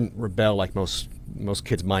you didn't rebel like most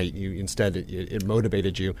kids might. Instead it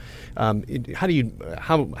motivated you. How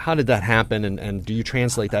did that happen, and do you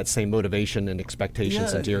translate that same motivation and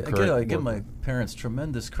expectations into your current? I give my parents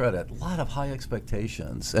tremendous credit. A lot of high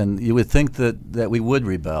expectations, and you would think that we would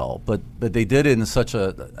rebel, but they did it in such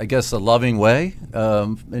a loving way,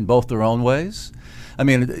 in both their own ways. I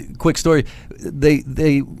mean, quick story.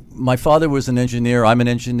 My father was an engineer. I'm an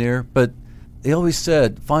engineer, but they always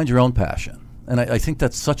said, find your own passion. And I think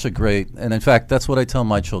that's such a great, and in fact, that's what I tell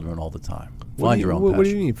my children all the time. Find your own passion. What do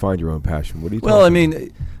you mean, find your own passion? What do you? Well, I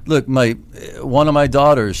mean, look, one of my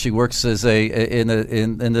daughters, she works as in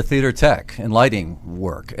the theater tech and lighting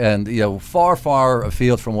work, and far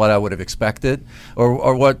afield from what I would have expected,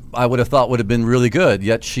 or what I would have thought would have been really good.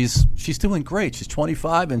 Yet she's doing great. She's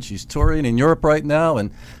 25 and she's touring in Europe right now,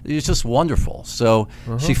 and it's just wonderful. So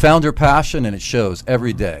she found her passion, and it shows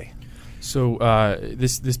every day. So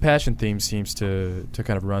this passion theme seems to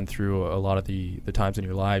kind of run through a lot of the times in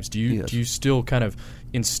your lives. Do you still kind of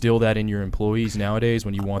instill that in your employees nowadays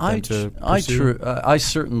when you want them to pursue? I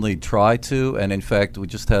certainly try to, and in fact, we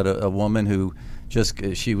just had a woman who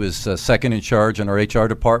she was second in charge in our HR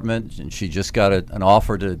department, and she just got an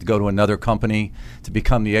offer to go to another company to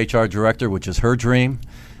become the HR director, which is her dream.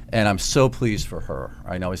 And I'm so pleased for her.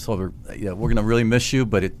 I know I told her, we're going to really miss you,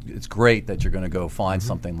 but it's great that you're going to go find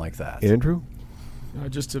something like that. Andrew?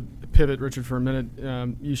 Just to pivot, Richard, for a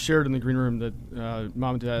minute, you shared in the green room that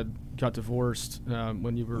mom and dad got divorced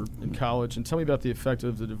when you were in college. And tell me about the effect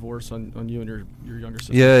of the divorce on you and your younger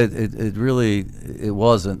sister. Yeah, it really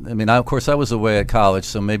wasn't. I mean, of course, I was away at college,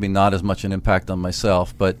 so maybe not as much an impact on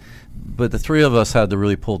myself. But the three of us had to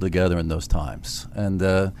really pull together in those times. And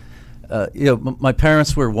my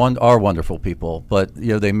parents are wonderful people, but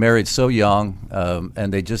they married so young,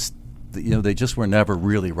 and they just were never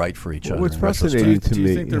really right for each other. What's fascinating to me. Do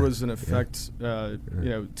you think there was an effect,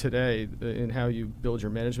 today in how you build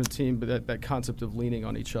your management team, but that concept of leaning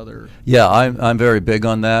on each other? Yeah, I'm very big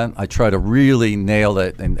on that. I try to really nail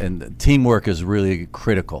it, and teamwork is really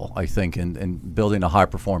critical, I think, in building a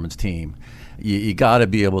high-performance team. You got to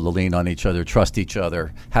be able to lean on each other, trust each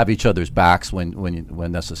other, have each other's backs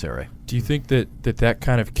when necessary. Do you think that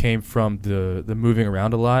kind of came from the moving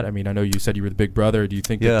around a lot? I mean, I know you said you were the big brother. Do you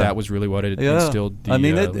think that was really what it instilled?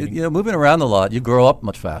 Moving around a lot, you grow up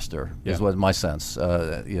much faster. Is what my sense.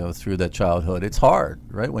 Through that childhood, it's hard,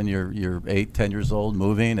 right? When you're 8, 10 years old,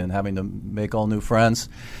 moving and having to make all new friends,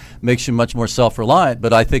 makes you much more self-reliant.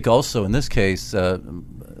 But I think also in this case,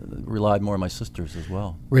 relied more on my sisters as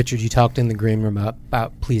well. Richard, you talked in the green room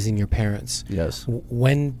about pleasing your parents. Yes.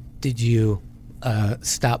 When did you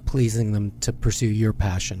stop pleasing them to pursue your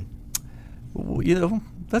passion?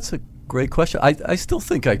 That's a great question. I still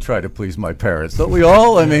think I try to please my parents. Don't we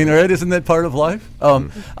all? I mean, right? Isn't that part of life?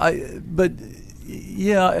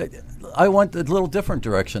 I went a little different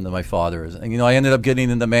direction than my father's. And, I ended up getting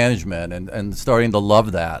into management and starting to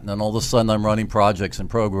love that. And then all of a sudden I'm running projects and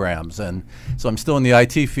programs. And so I'm still in the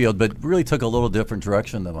IT field, but really took a little different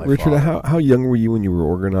direction than my father. Richard, how young were you when you were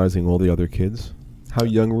organizing all the other kids? How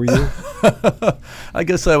young were you? I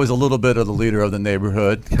guess I was a little bit of the leader of the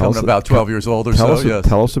neighborhood, coming about 12 years old or so. Yes.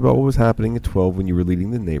 Tell us about what was happening at 12 when you were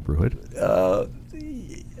leading the neighborhood.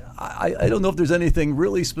 I don't know if there's anything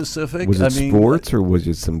really specific. Was it sports, or was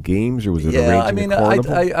it some games, or was it arranging a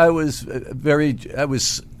carnival? I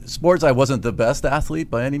was sports. I wasn't the best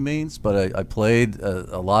athlete by any means, but I played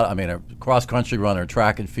a lot. I mean, a cross-country runner,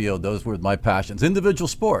 track and field, those were my passions. Individual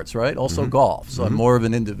sports, right? Also golf. So I'm more of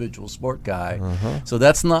an individual sport guy. So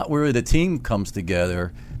that's not where the team comes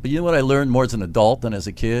together. But you know what I learned more as an adult than as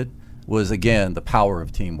a kid? Was again the power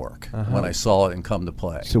of teamwork when I saw it and come to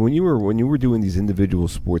play. So when you were doing these individual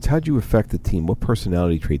sports, how did you affect the team? What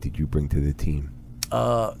personality trait did you bring to the team?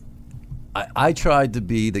 I tried to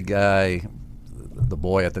be the guy, the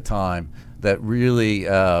boy at the time, that really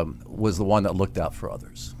was the one that looked out for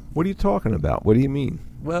others. What are you talking about? What do you mean?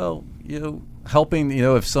 Well, helping.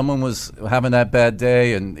 If someone was having that bad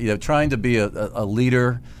day, and trying to be a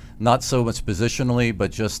leader. Not so much positionally,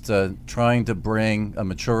 but just trying to bring a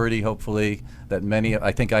maturity, hopefully, that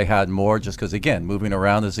I think I had more just because, again, moving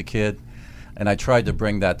around as a kid, and I tried to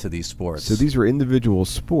bring that to these sports. So these were individual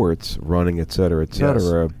sports, running, et cetera,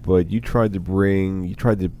 yes. But you tried to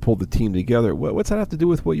pull the team together. What's that have to do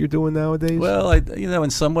with what you're doing nowadays? Well,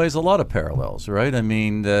 in some ways, a lot of parallels, right? I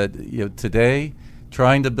mean, today,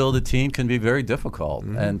 trying to build a team can be very difficult,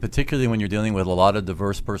 and particularly when you're dealing with a lot of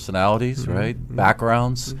diverse personalities, right?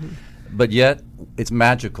 Backgrounds. But yet, it's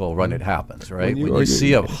magical when it happens, right? When you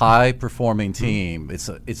see a high-performing team, it's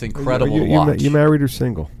incredible to watch. You married or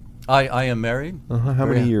single? I am married. How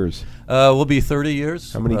many years? We'll be 30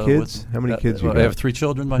 years. How many kids? How many kids you got? I have 3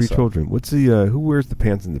 children myself. 3 children. What's who wears the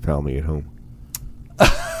pants in the family at home?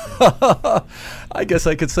 I guess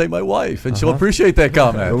I could say my wife, and she'll appreciate that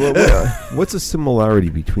comment. What's the similarity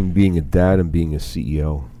between being a dad and being a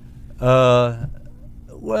CEO?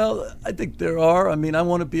 Well, I think there are. I mean, I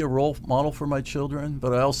want to be a role model for my children,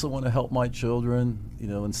 but I also want to help my children,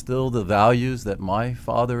 instill the values that my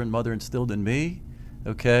father and mother instilled in me,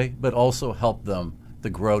 okay, but also help them to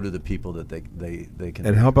grow to the people that they can.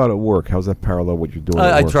 And how about at work? How's that parallel what you're doing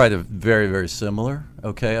at work? I try to very, very similar,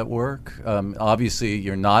 okay, at work. Obviously,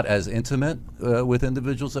 you're not as intimate with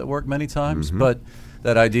individuals at work many times, but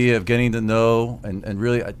that idea of getting to know and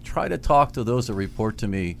really I try to talk to those that report to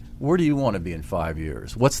me, where do you want to be in 5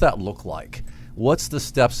 years? What's that look like? What's the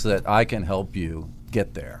steps that I can help you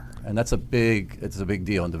get there? And it's a big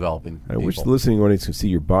deal in developing people. I wish the listening audience could see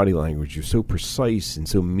your body language. You're so precise and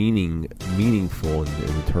so meaningful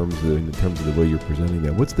in terms of the way you're presenting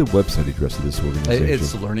that. What's the website address of this organization?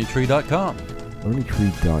 It's learningtree.com.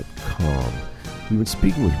 Learningtree.com. We've been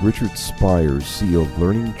speaking with Richard Spires, CEO of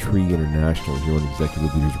Learning Tree International here on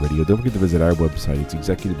Executive Leaders Radio. Don't forget to visit our website. It's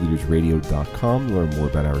executiveleadersradio.com to learn more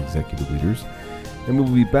about our executive leaders. And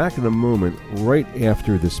we'll be back in a moment right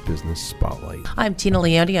after this business spotlight. I'm Tina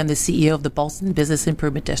Leone. I'm the CEO of the Ballston Business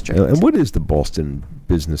Improvement District. And what is the Ballston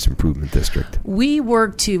Business Improvement District? We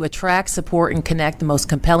work to attract, support, and connect the most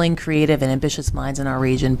compelling, creative, and ambitious minds in our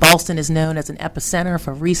region. Ballston is known as an epicenter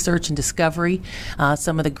for research and discovery.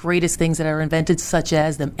 Some of the greatest things that are invented, such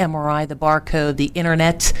as the MRI, the barcode, the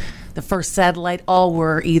internet, the first satellite, all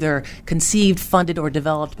were either conceived, funded, or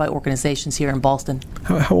developed by organizations here in Ballston.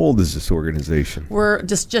 How old is this organization? We're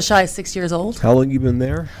just shy of 6 years old. How long have you been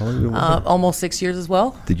there? Almost 6 years as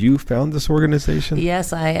well. Did you found this organization?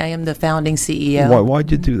 Yes, I am the founding CEO. Why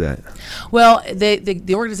did you do that? Well,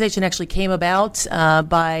 the organization actually came about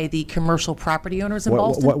by the commercial property owners in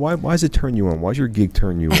Ballston. Why does it turn you on? Why does your gig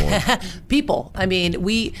turn you on? People. I mean,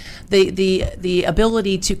 the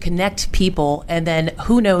ability to connect people, and then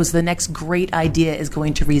who knows, the next great idea is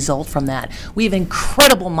going to result from that. We have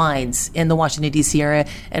incredible minds in the Washington, D.C. area,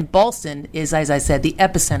 and Ballston is, as I said, the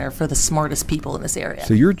epicenter for the smartest people in this area.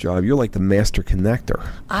 So your job, you're like the master connector.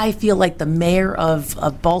 I feel like the mayor of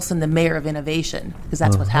Ballston, the mayor of innovation, because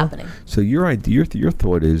that's what's happening. So your idea, your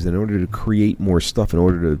thought is, in order to create more stuff, in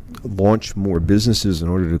order to launch more businesses, in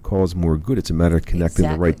order to cause more good, it's a matter of connecting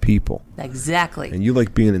the right people. Exactly. And you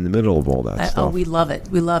like being in the middle of all that stuff. Oh, we love it.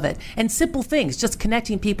 We love it. And simple things, just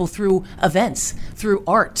connecting people through events, through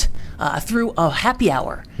art, through a happy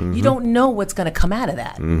hour. Mm-hmm. You don't know what's going to come out of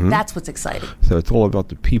that. Mm-hmm. That's what's exciting. So it's all about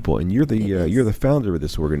the people. And you're the founder of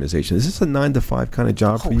this organization. Is this a 9-to-5 kind of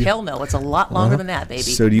job for you? Oh, hell no. It's a lot longer than that, baby.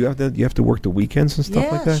 So do you have to work the weekends and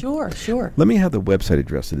stuff like that? Yeah, sure. Let me have the website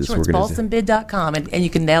address of this organization. It's BallstonBid.com, and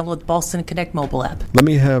you can download the Ballston Connect mobile app. Let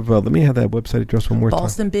me have that website address one more time.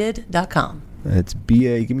 BallstonBid.com. It's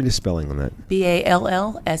B-A, give me the spelling on that.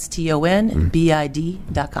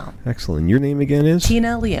 BALLSTONBID.com. Excellent. Your name again is?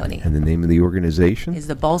 Tina Leone. And the name of the organization? Is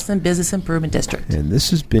the Ballston Business Improvement District. And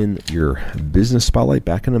this has been your Business Spotlight.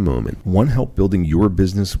 Back in a moment. Want help building your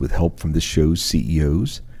business with help from this show's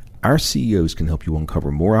CEOs? Our CEOs can help you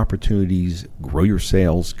uncover more opportunities, grow your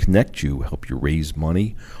sales, connect you, help you raise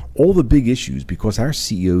money, all the big issues, because our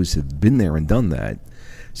CEOs have been there and done that,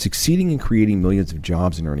 succeeding in creating millions of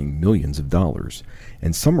jobs and earning millions of dollars.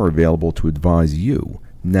 And some are available to advise you.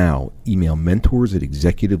 Now, email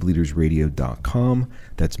mentors@executiveleadersradio.com.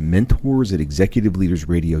 That's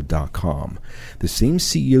mentors@executiveleadersradio.com. The same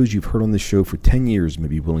CEOs you've heard on this show for 10 years may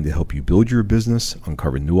be willing to help you build your business,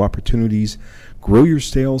 uncover new opportunities, grow your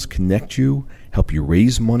sales, connect you, help you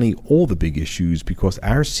raise money, all the big issues, because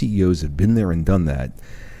our CEOs have been there and done that,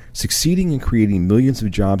 succeeding in creating millions of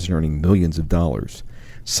jobs and earning millions of dollars.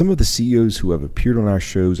 Some of the CEOs who have appeared on our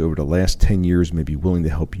shows over the last 10 years may be willing to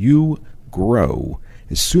help you grow,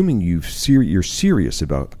 assuming you're serious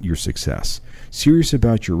about your success, serious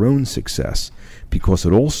about your own success, because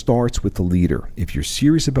it all starts with the leader. If you're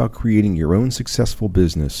serious about creating your own successful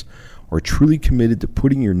business, or truly committed to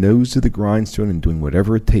putting your nose to the grindstone and doing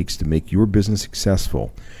whatever it takes to make your business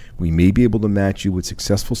successful, we may be able to match you with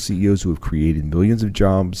successful CEOs who have created millions of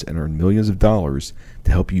jobs and earned millions of dollars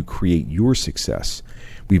to help you create your success.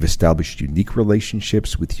 We've established unique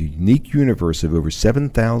relationships with a unique universe of over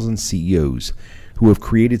 7,000 CEOs who have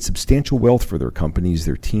created substantial wealth for their companies,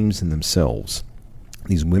 their teams, and themselves.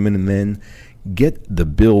 These women and men get the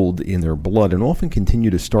build in their blood and often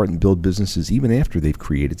continue to start and build businesses even after they've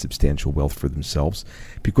created substantial wealth for themselves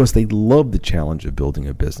because they love the challenge of building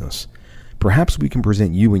a business. Perhaps we can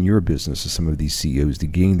present you and your business to some of these CEOs to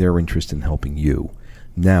gain their interest in helping you.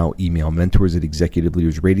 Now, email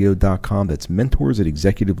mentors@executiveleadersradio.com. That's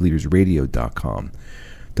mentors@executiveleadersradio.com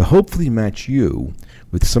to hopefully match you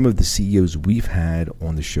with some of the CEOs we've had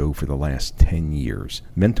on the show for the last 10 years.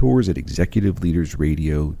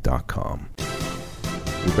 Mentors@executiveleadersradio.com.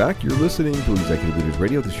 We're back. You're listening to Executive Leaders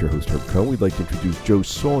Radio. This is your host, Herb Cohen. We'd like to introduce Joe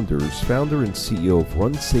Saunders, founder and CEO of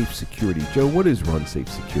RunSafe Security. Joe, what is RunSafe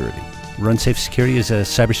Security? RunSafe Security is a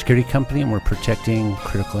cybersecurity company, and we're protecting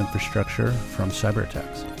critical infrastructure from cyber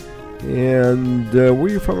attacks. And where are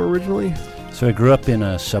you from originally? So I grew up in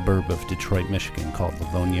a suburb of Detroit, Michigan called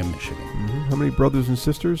Livonia, Michigan. Mm-hmm. How many brothers and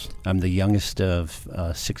sisters? I'm the youngest of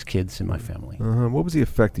 6 kids in my family. What was the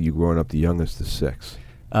effect of you growing up the youngest of 6?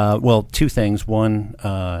 Well, 2 things. One,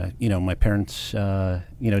 my parents,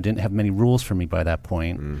 didn't have many rules for me by that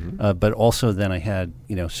point. Mm-hmm. But also then I had,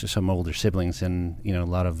 some older siblings and, a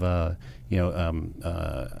lot of,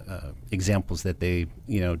 examples that they,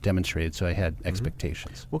 demonstrated. So I had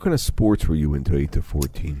expectations. What kind of sports were you into 8 to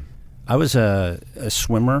 14? I was a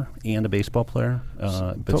swimmer and a baseball player,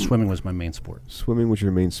 but swimming was my main sport. Swimming was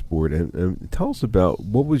your main sport. And tell us about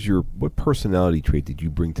what personality trait did you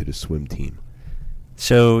bring to the swim team?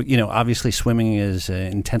 So, obviously swimming is an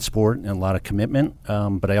intense sport and a lot of commitment,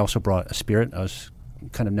 but I also brought a spirit. I was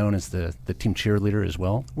kind of known as the team cheerleader as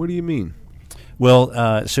well. What do you mean? Well,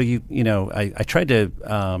 I tried to,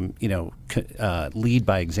 lead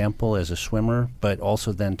by example as a swimmer, but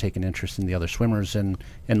also then take an interest in the other swimmers and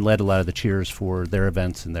led a lot of the cheers for their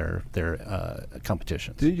events and their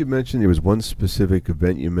competitions. Didn't you mention there was one specific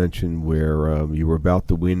event you mentioned where you were about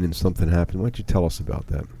to win and something happened? Why don't you tell us about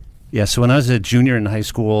that? Yeah, so when I was a junior in high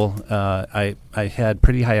school, I had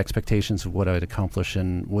pretty high expectations of what I would accomplish,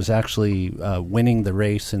 and was actually winning the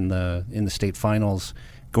race in the state finals,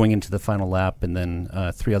 going into the final lap, and then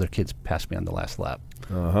 3 other kids passed me on the last lap.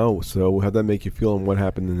 So how'd that make you feel, and what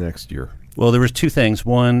happened the next year? Well, there was 2 things.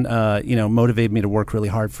 One, motivated me to work really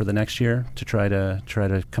hard for the next year to try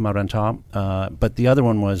to come out on top. But the other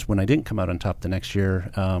one was when I didn't come out on top the next year,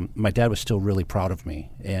 my dad was still really proud of me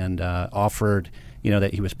and offered,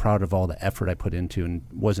 that he was proud of all the effort I put into and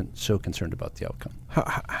wasn't so concerned about the outcome.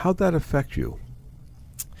 How'd that affect you?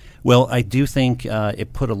 Well, I do think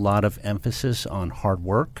it put a lot of emphasis on hard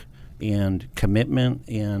work and commitment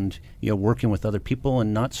and, working with other people,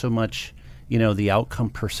 and not so much, the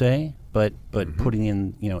outcome per se, but putting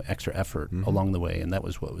in, extra effort along the way, and that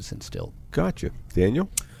was what was instilled. Gotcha. Daniel?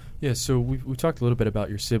 Yeah, so we talked a little bit about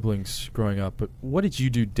your siblings growing up, but what did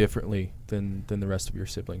you do differently than the rest of your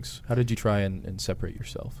siblings? How did you try and separate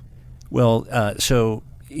yourself? Well,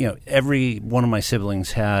 every one of my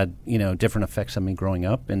siblings had, different effects on me growing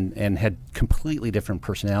up and had completely different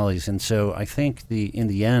personalities. And so I think in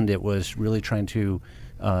the end, it was really trying to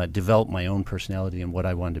develop my own personality and what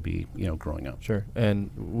I wanted to be, growing up. Sure.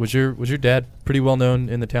 And was your dad pretty well known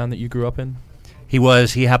in the town that you grew up in? He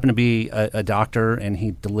was. He happened to be a doctor, and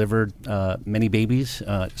he delivered many babies.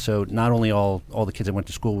 So not only all the kids I went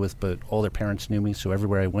to school with, but all their parents knew me. So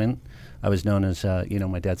everywhere I went, I was known as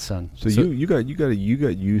my dad's son. So you got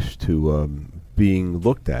used to being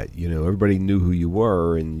looked at. Everybody knew who you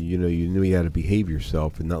were, and you knew you had to behave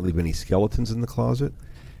yourself and not leave any skeletons in the closet.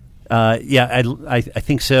 Yeah, I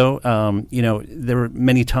think so. There were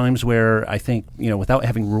many times where I think without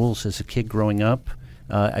having rules as a kid growing up,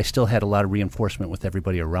 I still had a lot of reinforcement with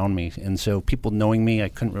everybody around me, and so people knowing me, I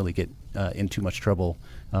couldn't really get in too much trouble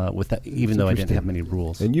with that, even though I didn't have many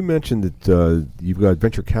rules. And you mentioned that you've got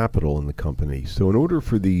venture capital in the company. So in order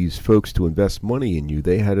for these folks to invest money in you,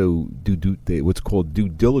 they had to do what's called due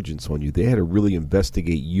diligence on you. They had to really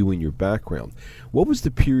investigate you and your background. What was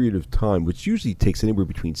the period of time, which usually takes anywhere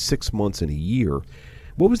between 6 months and a year,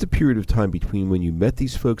 what was the period of time between when you met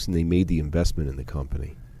these folks and they made the investment in the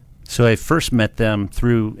company? So I first met them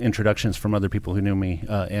through introductions from other people who knew me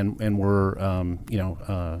and were,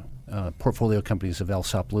 portfolio companies of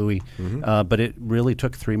Alsop Louis. But it really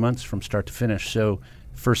took 3 months from start to finish. So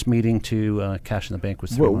first meeting to cash in the bank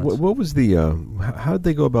was 3 months. What was how did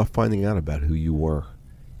they go about finding out about who you were?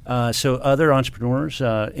 So other entrepreneurs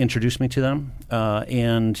introduced me to them,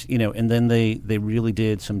 and then they really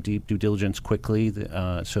did some deep due diligence quickly.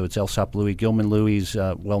 So it's Alsop Louis. Gilman Louis,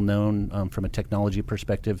 well known from a technology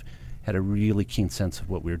perspective, had a really keen sense of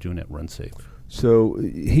what we were doing at RunSafe. So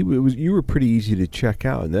you were pretty easy to check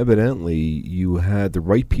out, and evidently you had the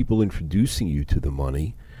right people introducing you to the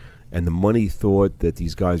money, and the money thought that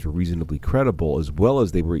these guys were reasonably credible, as well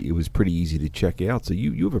as it was pretty easy to check out. So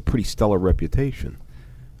you have a pretty stellar reputation.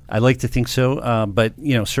 I like to think so, but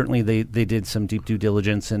certainly they did some deep due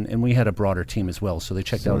diligence, and we had a broader team as well, so they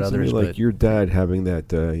checked out others. Like your dad having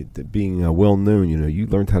that being well known, you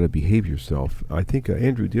learned how to behave yourself. I think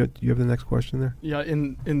Andrew, do you have the next question there? Yeah,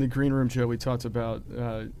 in the green room, Joe, we talked about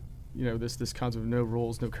this concept of no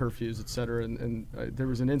rules, no curfews, et cetera, and there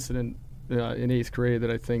was an incident in 8th grade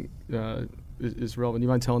that I think is relevant. You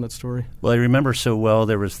mind telling that story? Well, I remember so well.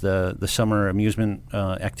 There was the summer amusement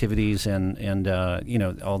activities and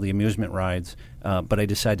all the amusement rides, but I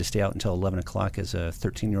decided to stay out until 11 o'clock as a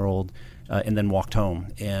 13-year-old and then walked home.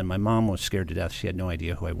 And my mom was scared to death. She had no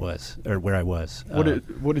idea who I was or where I was.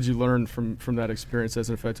 What did you learn from that experience as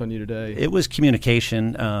an effect on you today? It was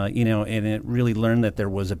communication, and it really learned that there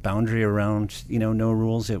was a boundary around, no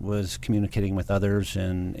rules. It was communicating with others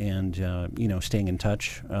and staying in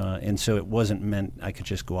touch. And so it wasn't meant I could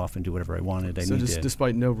just go off and do whatever I wanted.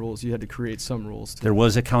 Despite no rules, you had to create some rules. There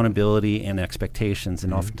was accountability and expectations,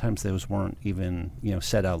 and oftentimes those weren't even,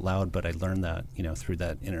 said out loud, but I learned that, through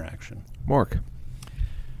that interaction. Mark.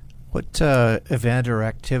 What event or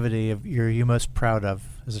activity are you most proud of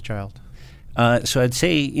as a child? So I'd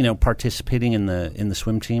say, participating in the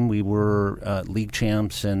swim team, we were league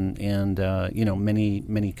champs and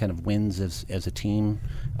many kind of wins as a team.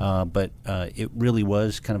 But it really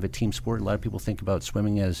was kind of a team sport. A lot of people think about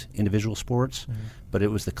swimming as individual sports, but it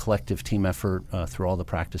was the collective team effort through all the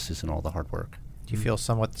practices and all the hard work. Do you feel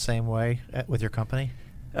somewhat the same way with your company?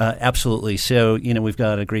 Absolutely. So, we've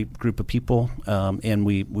got a great group of people, and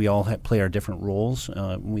we all play our different roles.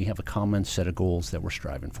 We have a common set of goals that we're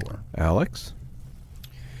striving for. Alex?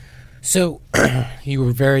 So, you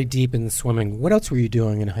were very deep in the swimming. What else were you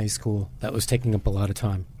doing in high school that was taking up a lot of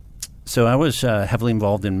time? So I was heavily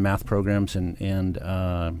involved in math programs and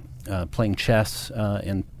playing chess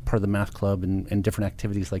and part of the math club and different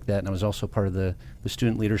activities like that. And I was also part of the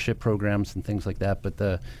student leadership programs and things like that. But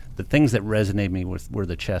the things that resonated me were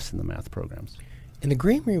the chess and the math programs. In the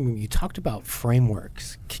green room, you talked about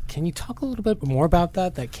frameworks. Can you talk a little bit more about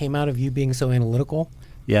that came out of you being so analytical?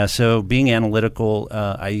 Yeah, so being analytical,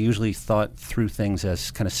 I usually thought through things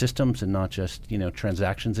as kind of systems and not just,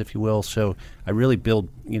 transactions, if you will. So I really build,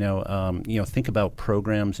 think about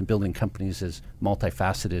programs and building companies as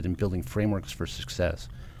multifaceted and building frameworks for success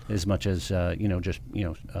as much as,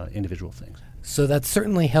 individual things. So that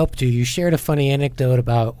certainly helped you. You shared a funny anecdote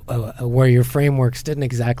about where your frameworks didn't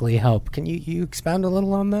exactly help. Can you expound a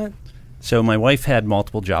little on that? So my wife had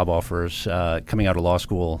multiple job offers coming out of law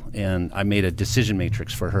school, and I made a decision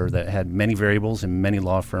matrix for her that had many variables and many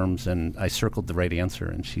law firms, and I circled the right answer,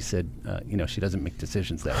 and she said, she doesn't make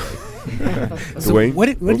decisions that way. So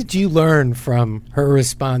what did you learn from her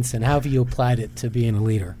response, and how have you applied it to being a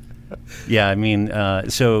leader? Yeah, I mean,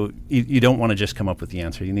 so you don't want to just come up with the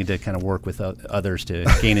answer. You need to kind of work with others to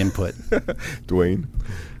gain input. Dwayne?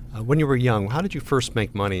 When you were young, how did you first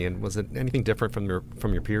make money, and was it anything different from your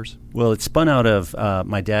peers? Well, it spun out of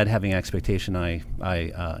my dad having expectation I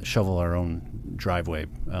shovel our own driveway,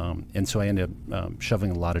 and so I ended up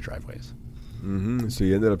shoveling a lot of driveways. Mm-hmm. So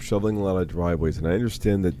you ended up shoveling a lot of driveways, and I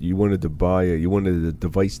understand that you wanted to buy you wanted a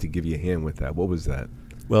device to give you a hand with that. What was that?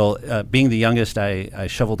 Well, being the youngest, I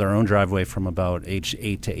shoveled our own driveway from about age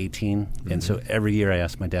 8 to 18, and so every year I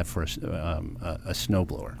asked my dad for a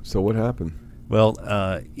snowblower. So what happened? Well,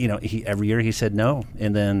 every year he said no,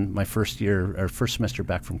 and then my first semester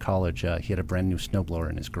back from college, he had a brand new snowblower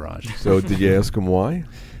in his garage. So did you ask him why?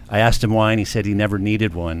 I asked him why, and he said he never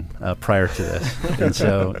needed one prior to this, and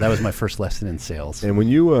so that was my first lesson in sales. And when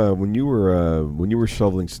you were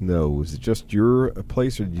shoveling snow, was it just your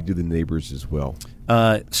place, or did you do the neighbors as well?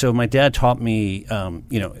 So my dad taught me,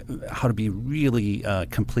 how to be really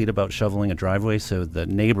complete about shoveling a driveway. So the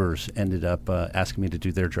neighbors ended up asking me to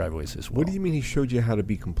do their driveways as well. What do you mean he showed you how to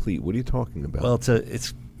be complete? What are you talking about? Well,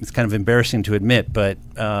 it's kind of embarrassing to admit, but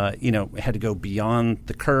had to go beyond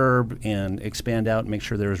the curb and expand out and make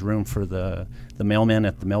sure there was room for the mailman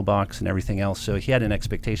at the mailbox and everything else. So he had an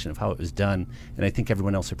expectation of how it was done, and I think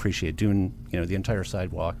everyone else appreciated doing the entire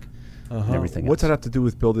sidewalk. And everything What's else. that have to do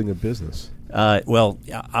with building a business? Well,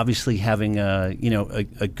 obviously having a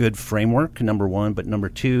good framework, number one, but number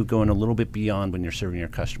two, going a little bit beyond when you're serving your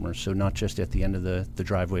customers. So not just at the end of the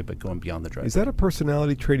driveway, but going beyond the driveway. Is that a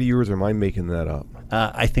personality trait of yours, or am I making that up?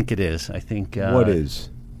 I think it is. I think what is?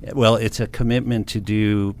 Well, it's a commitment to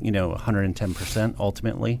do 110%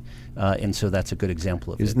 ultimately, and so that's a good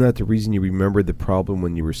example of it. Isn't that the reason you remembered the problem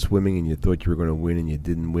when you were swimming and you thought you were going to win and you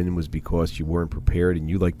didn't win was because you weren't prepared, and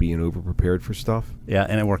you like being over-prepared for stuff? Yeah,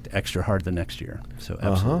 and I worked extra hard the next year, so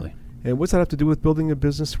absolutely. And what's that have to do with building a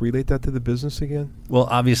business? Relate that to the business again? Well,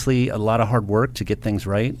 obviously a lot of hard work to get things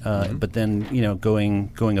right, but then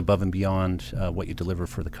going above and beyond what you deliver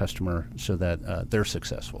for the customer so that they're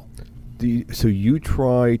successful. So you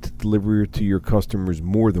try to deliver to your customers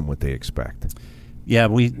more than what they expect? Yeah,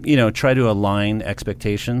 we try to align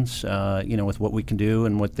expectations, with what we can do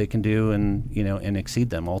and what they can do, and and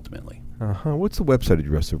exceed them ultimately. What's the website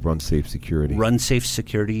address of RunSafe Security?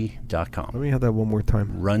 RunSafeSecurity.com. Let me have that one more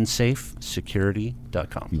time.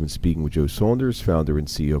 RunSafeSecurity.com. You've been speaking with Joe Saunders, founder and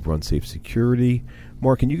CEO of RunSafe Security.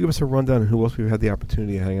 Mark, can you give us a rundown on who else we've had the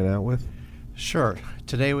opportunity of hanging out with? Sure.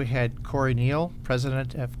 Today we had Corey Neal,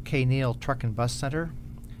 president of K. Neal Truck and Bus Center,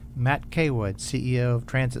 Matt Kaywood, CEO of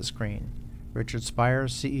Transit Screen, Richard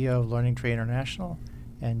Spires, CEO of Learning Tree International,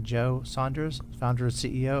 and Joe Saunders, founder and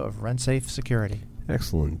CEO of RunSafe Security.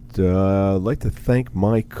 Excellent. I'd like to thank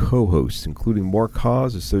my co-hosts, including Mark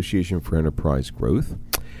Haas, Association for Enterprise Growth,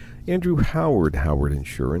 Andrew Howard, Howard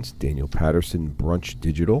Insurance, Daniel Patterson, Brunch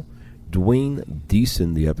Digital, Dwayne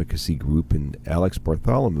Deason, the Efficacy Group, and Alex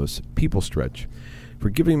Bartholomew, People Stretch, for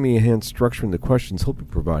giving me a hand structuring the questions he'll be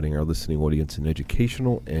providing our listening audience an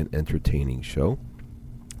educational and entertaining show.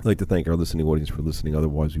 I'd like to thank our listening audience for listening,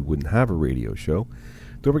 otherwise we wouldn't have a radio show.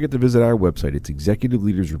 Don't forget to visit our website. It's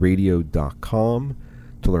executiveleadersradio.com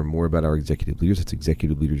to learn more about our executive leaders. It's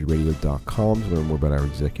executiveleadersradio.com to learn more about our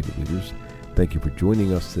executive leaders. Thank you for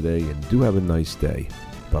joining us today, and do have a nice day.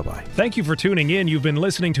 Bye-bye. Thank you for tuning in. You've been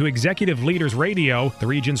listening to Executive Leaders Radio, the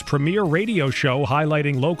region's premier radio show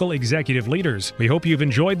highlighting local executive leaders. We hope you've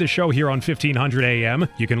enjoyed the show here on 1500 AM.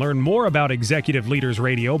 You can learn more about Executive Leaders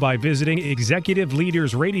Radio by visiting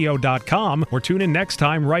executiveleadersradio.com or tune in next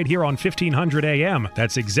time right here on 1500 AM.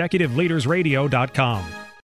 That's executiveleadersradio.com.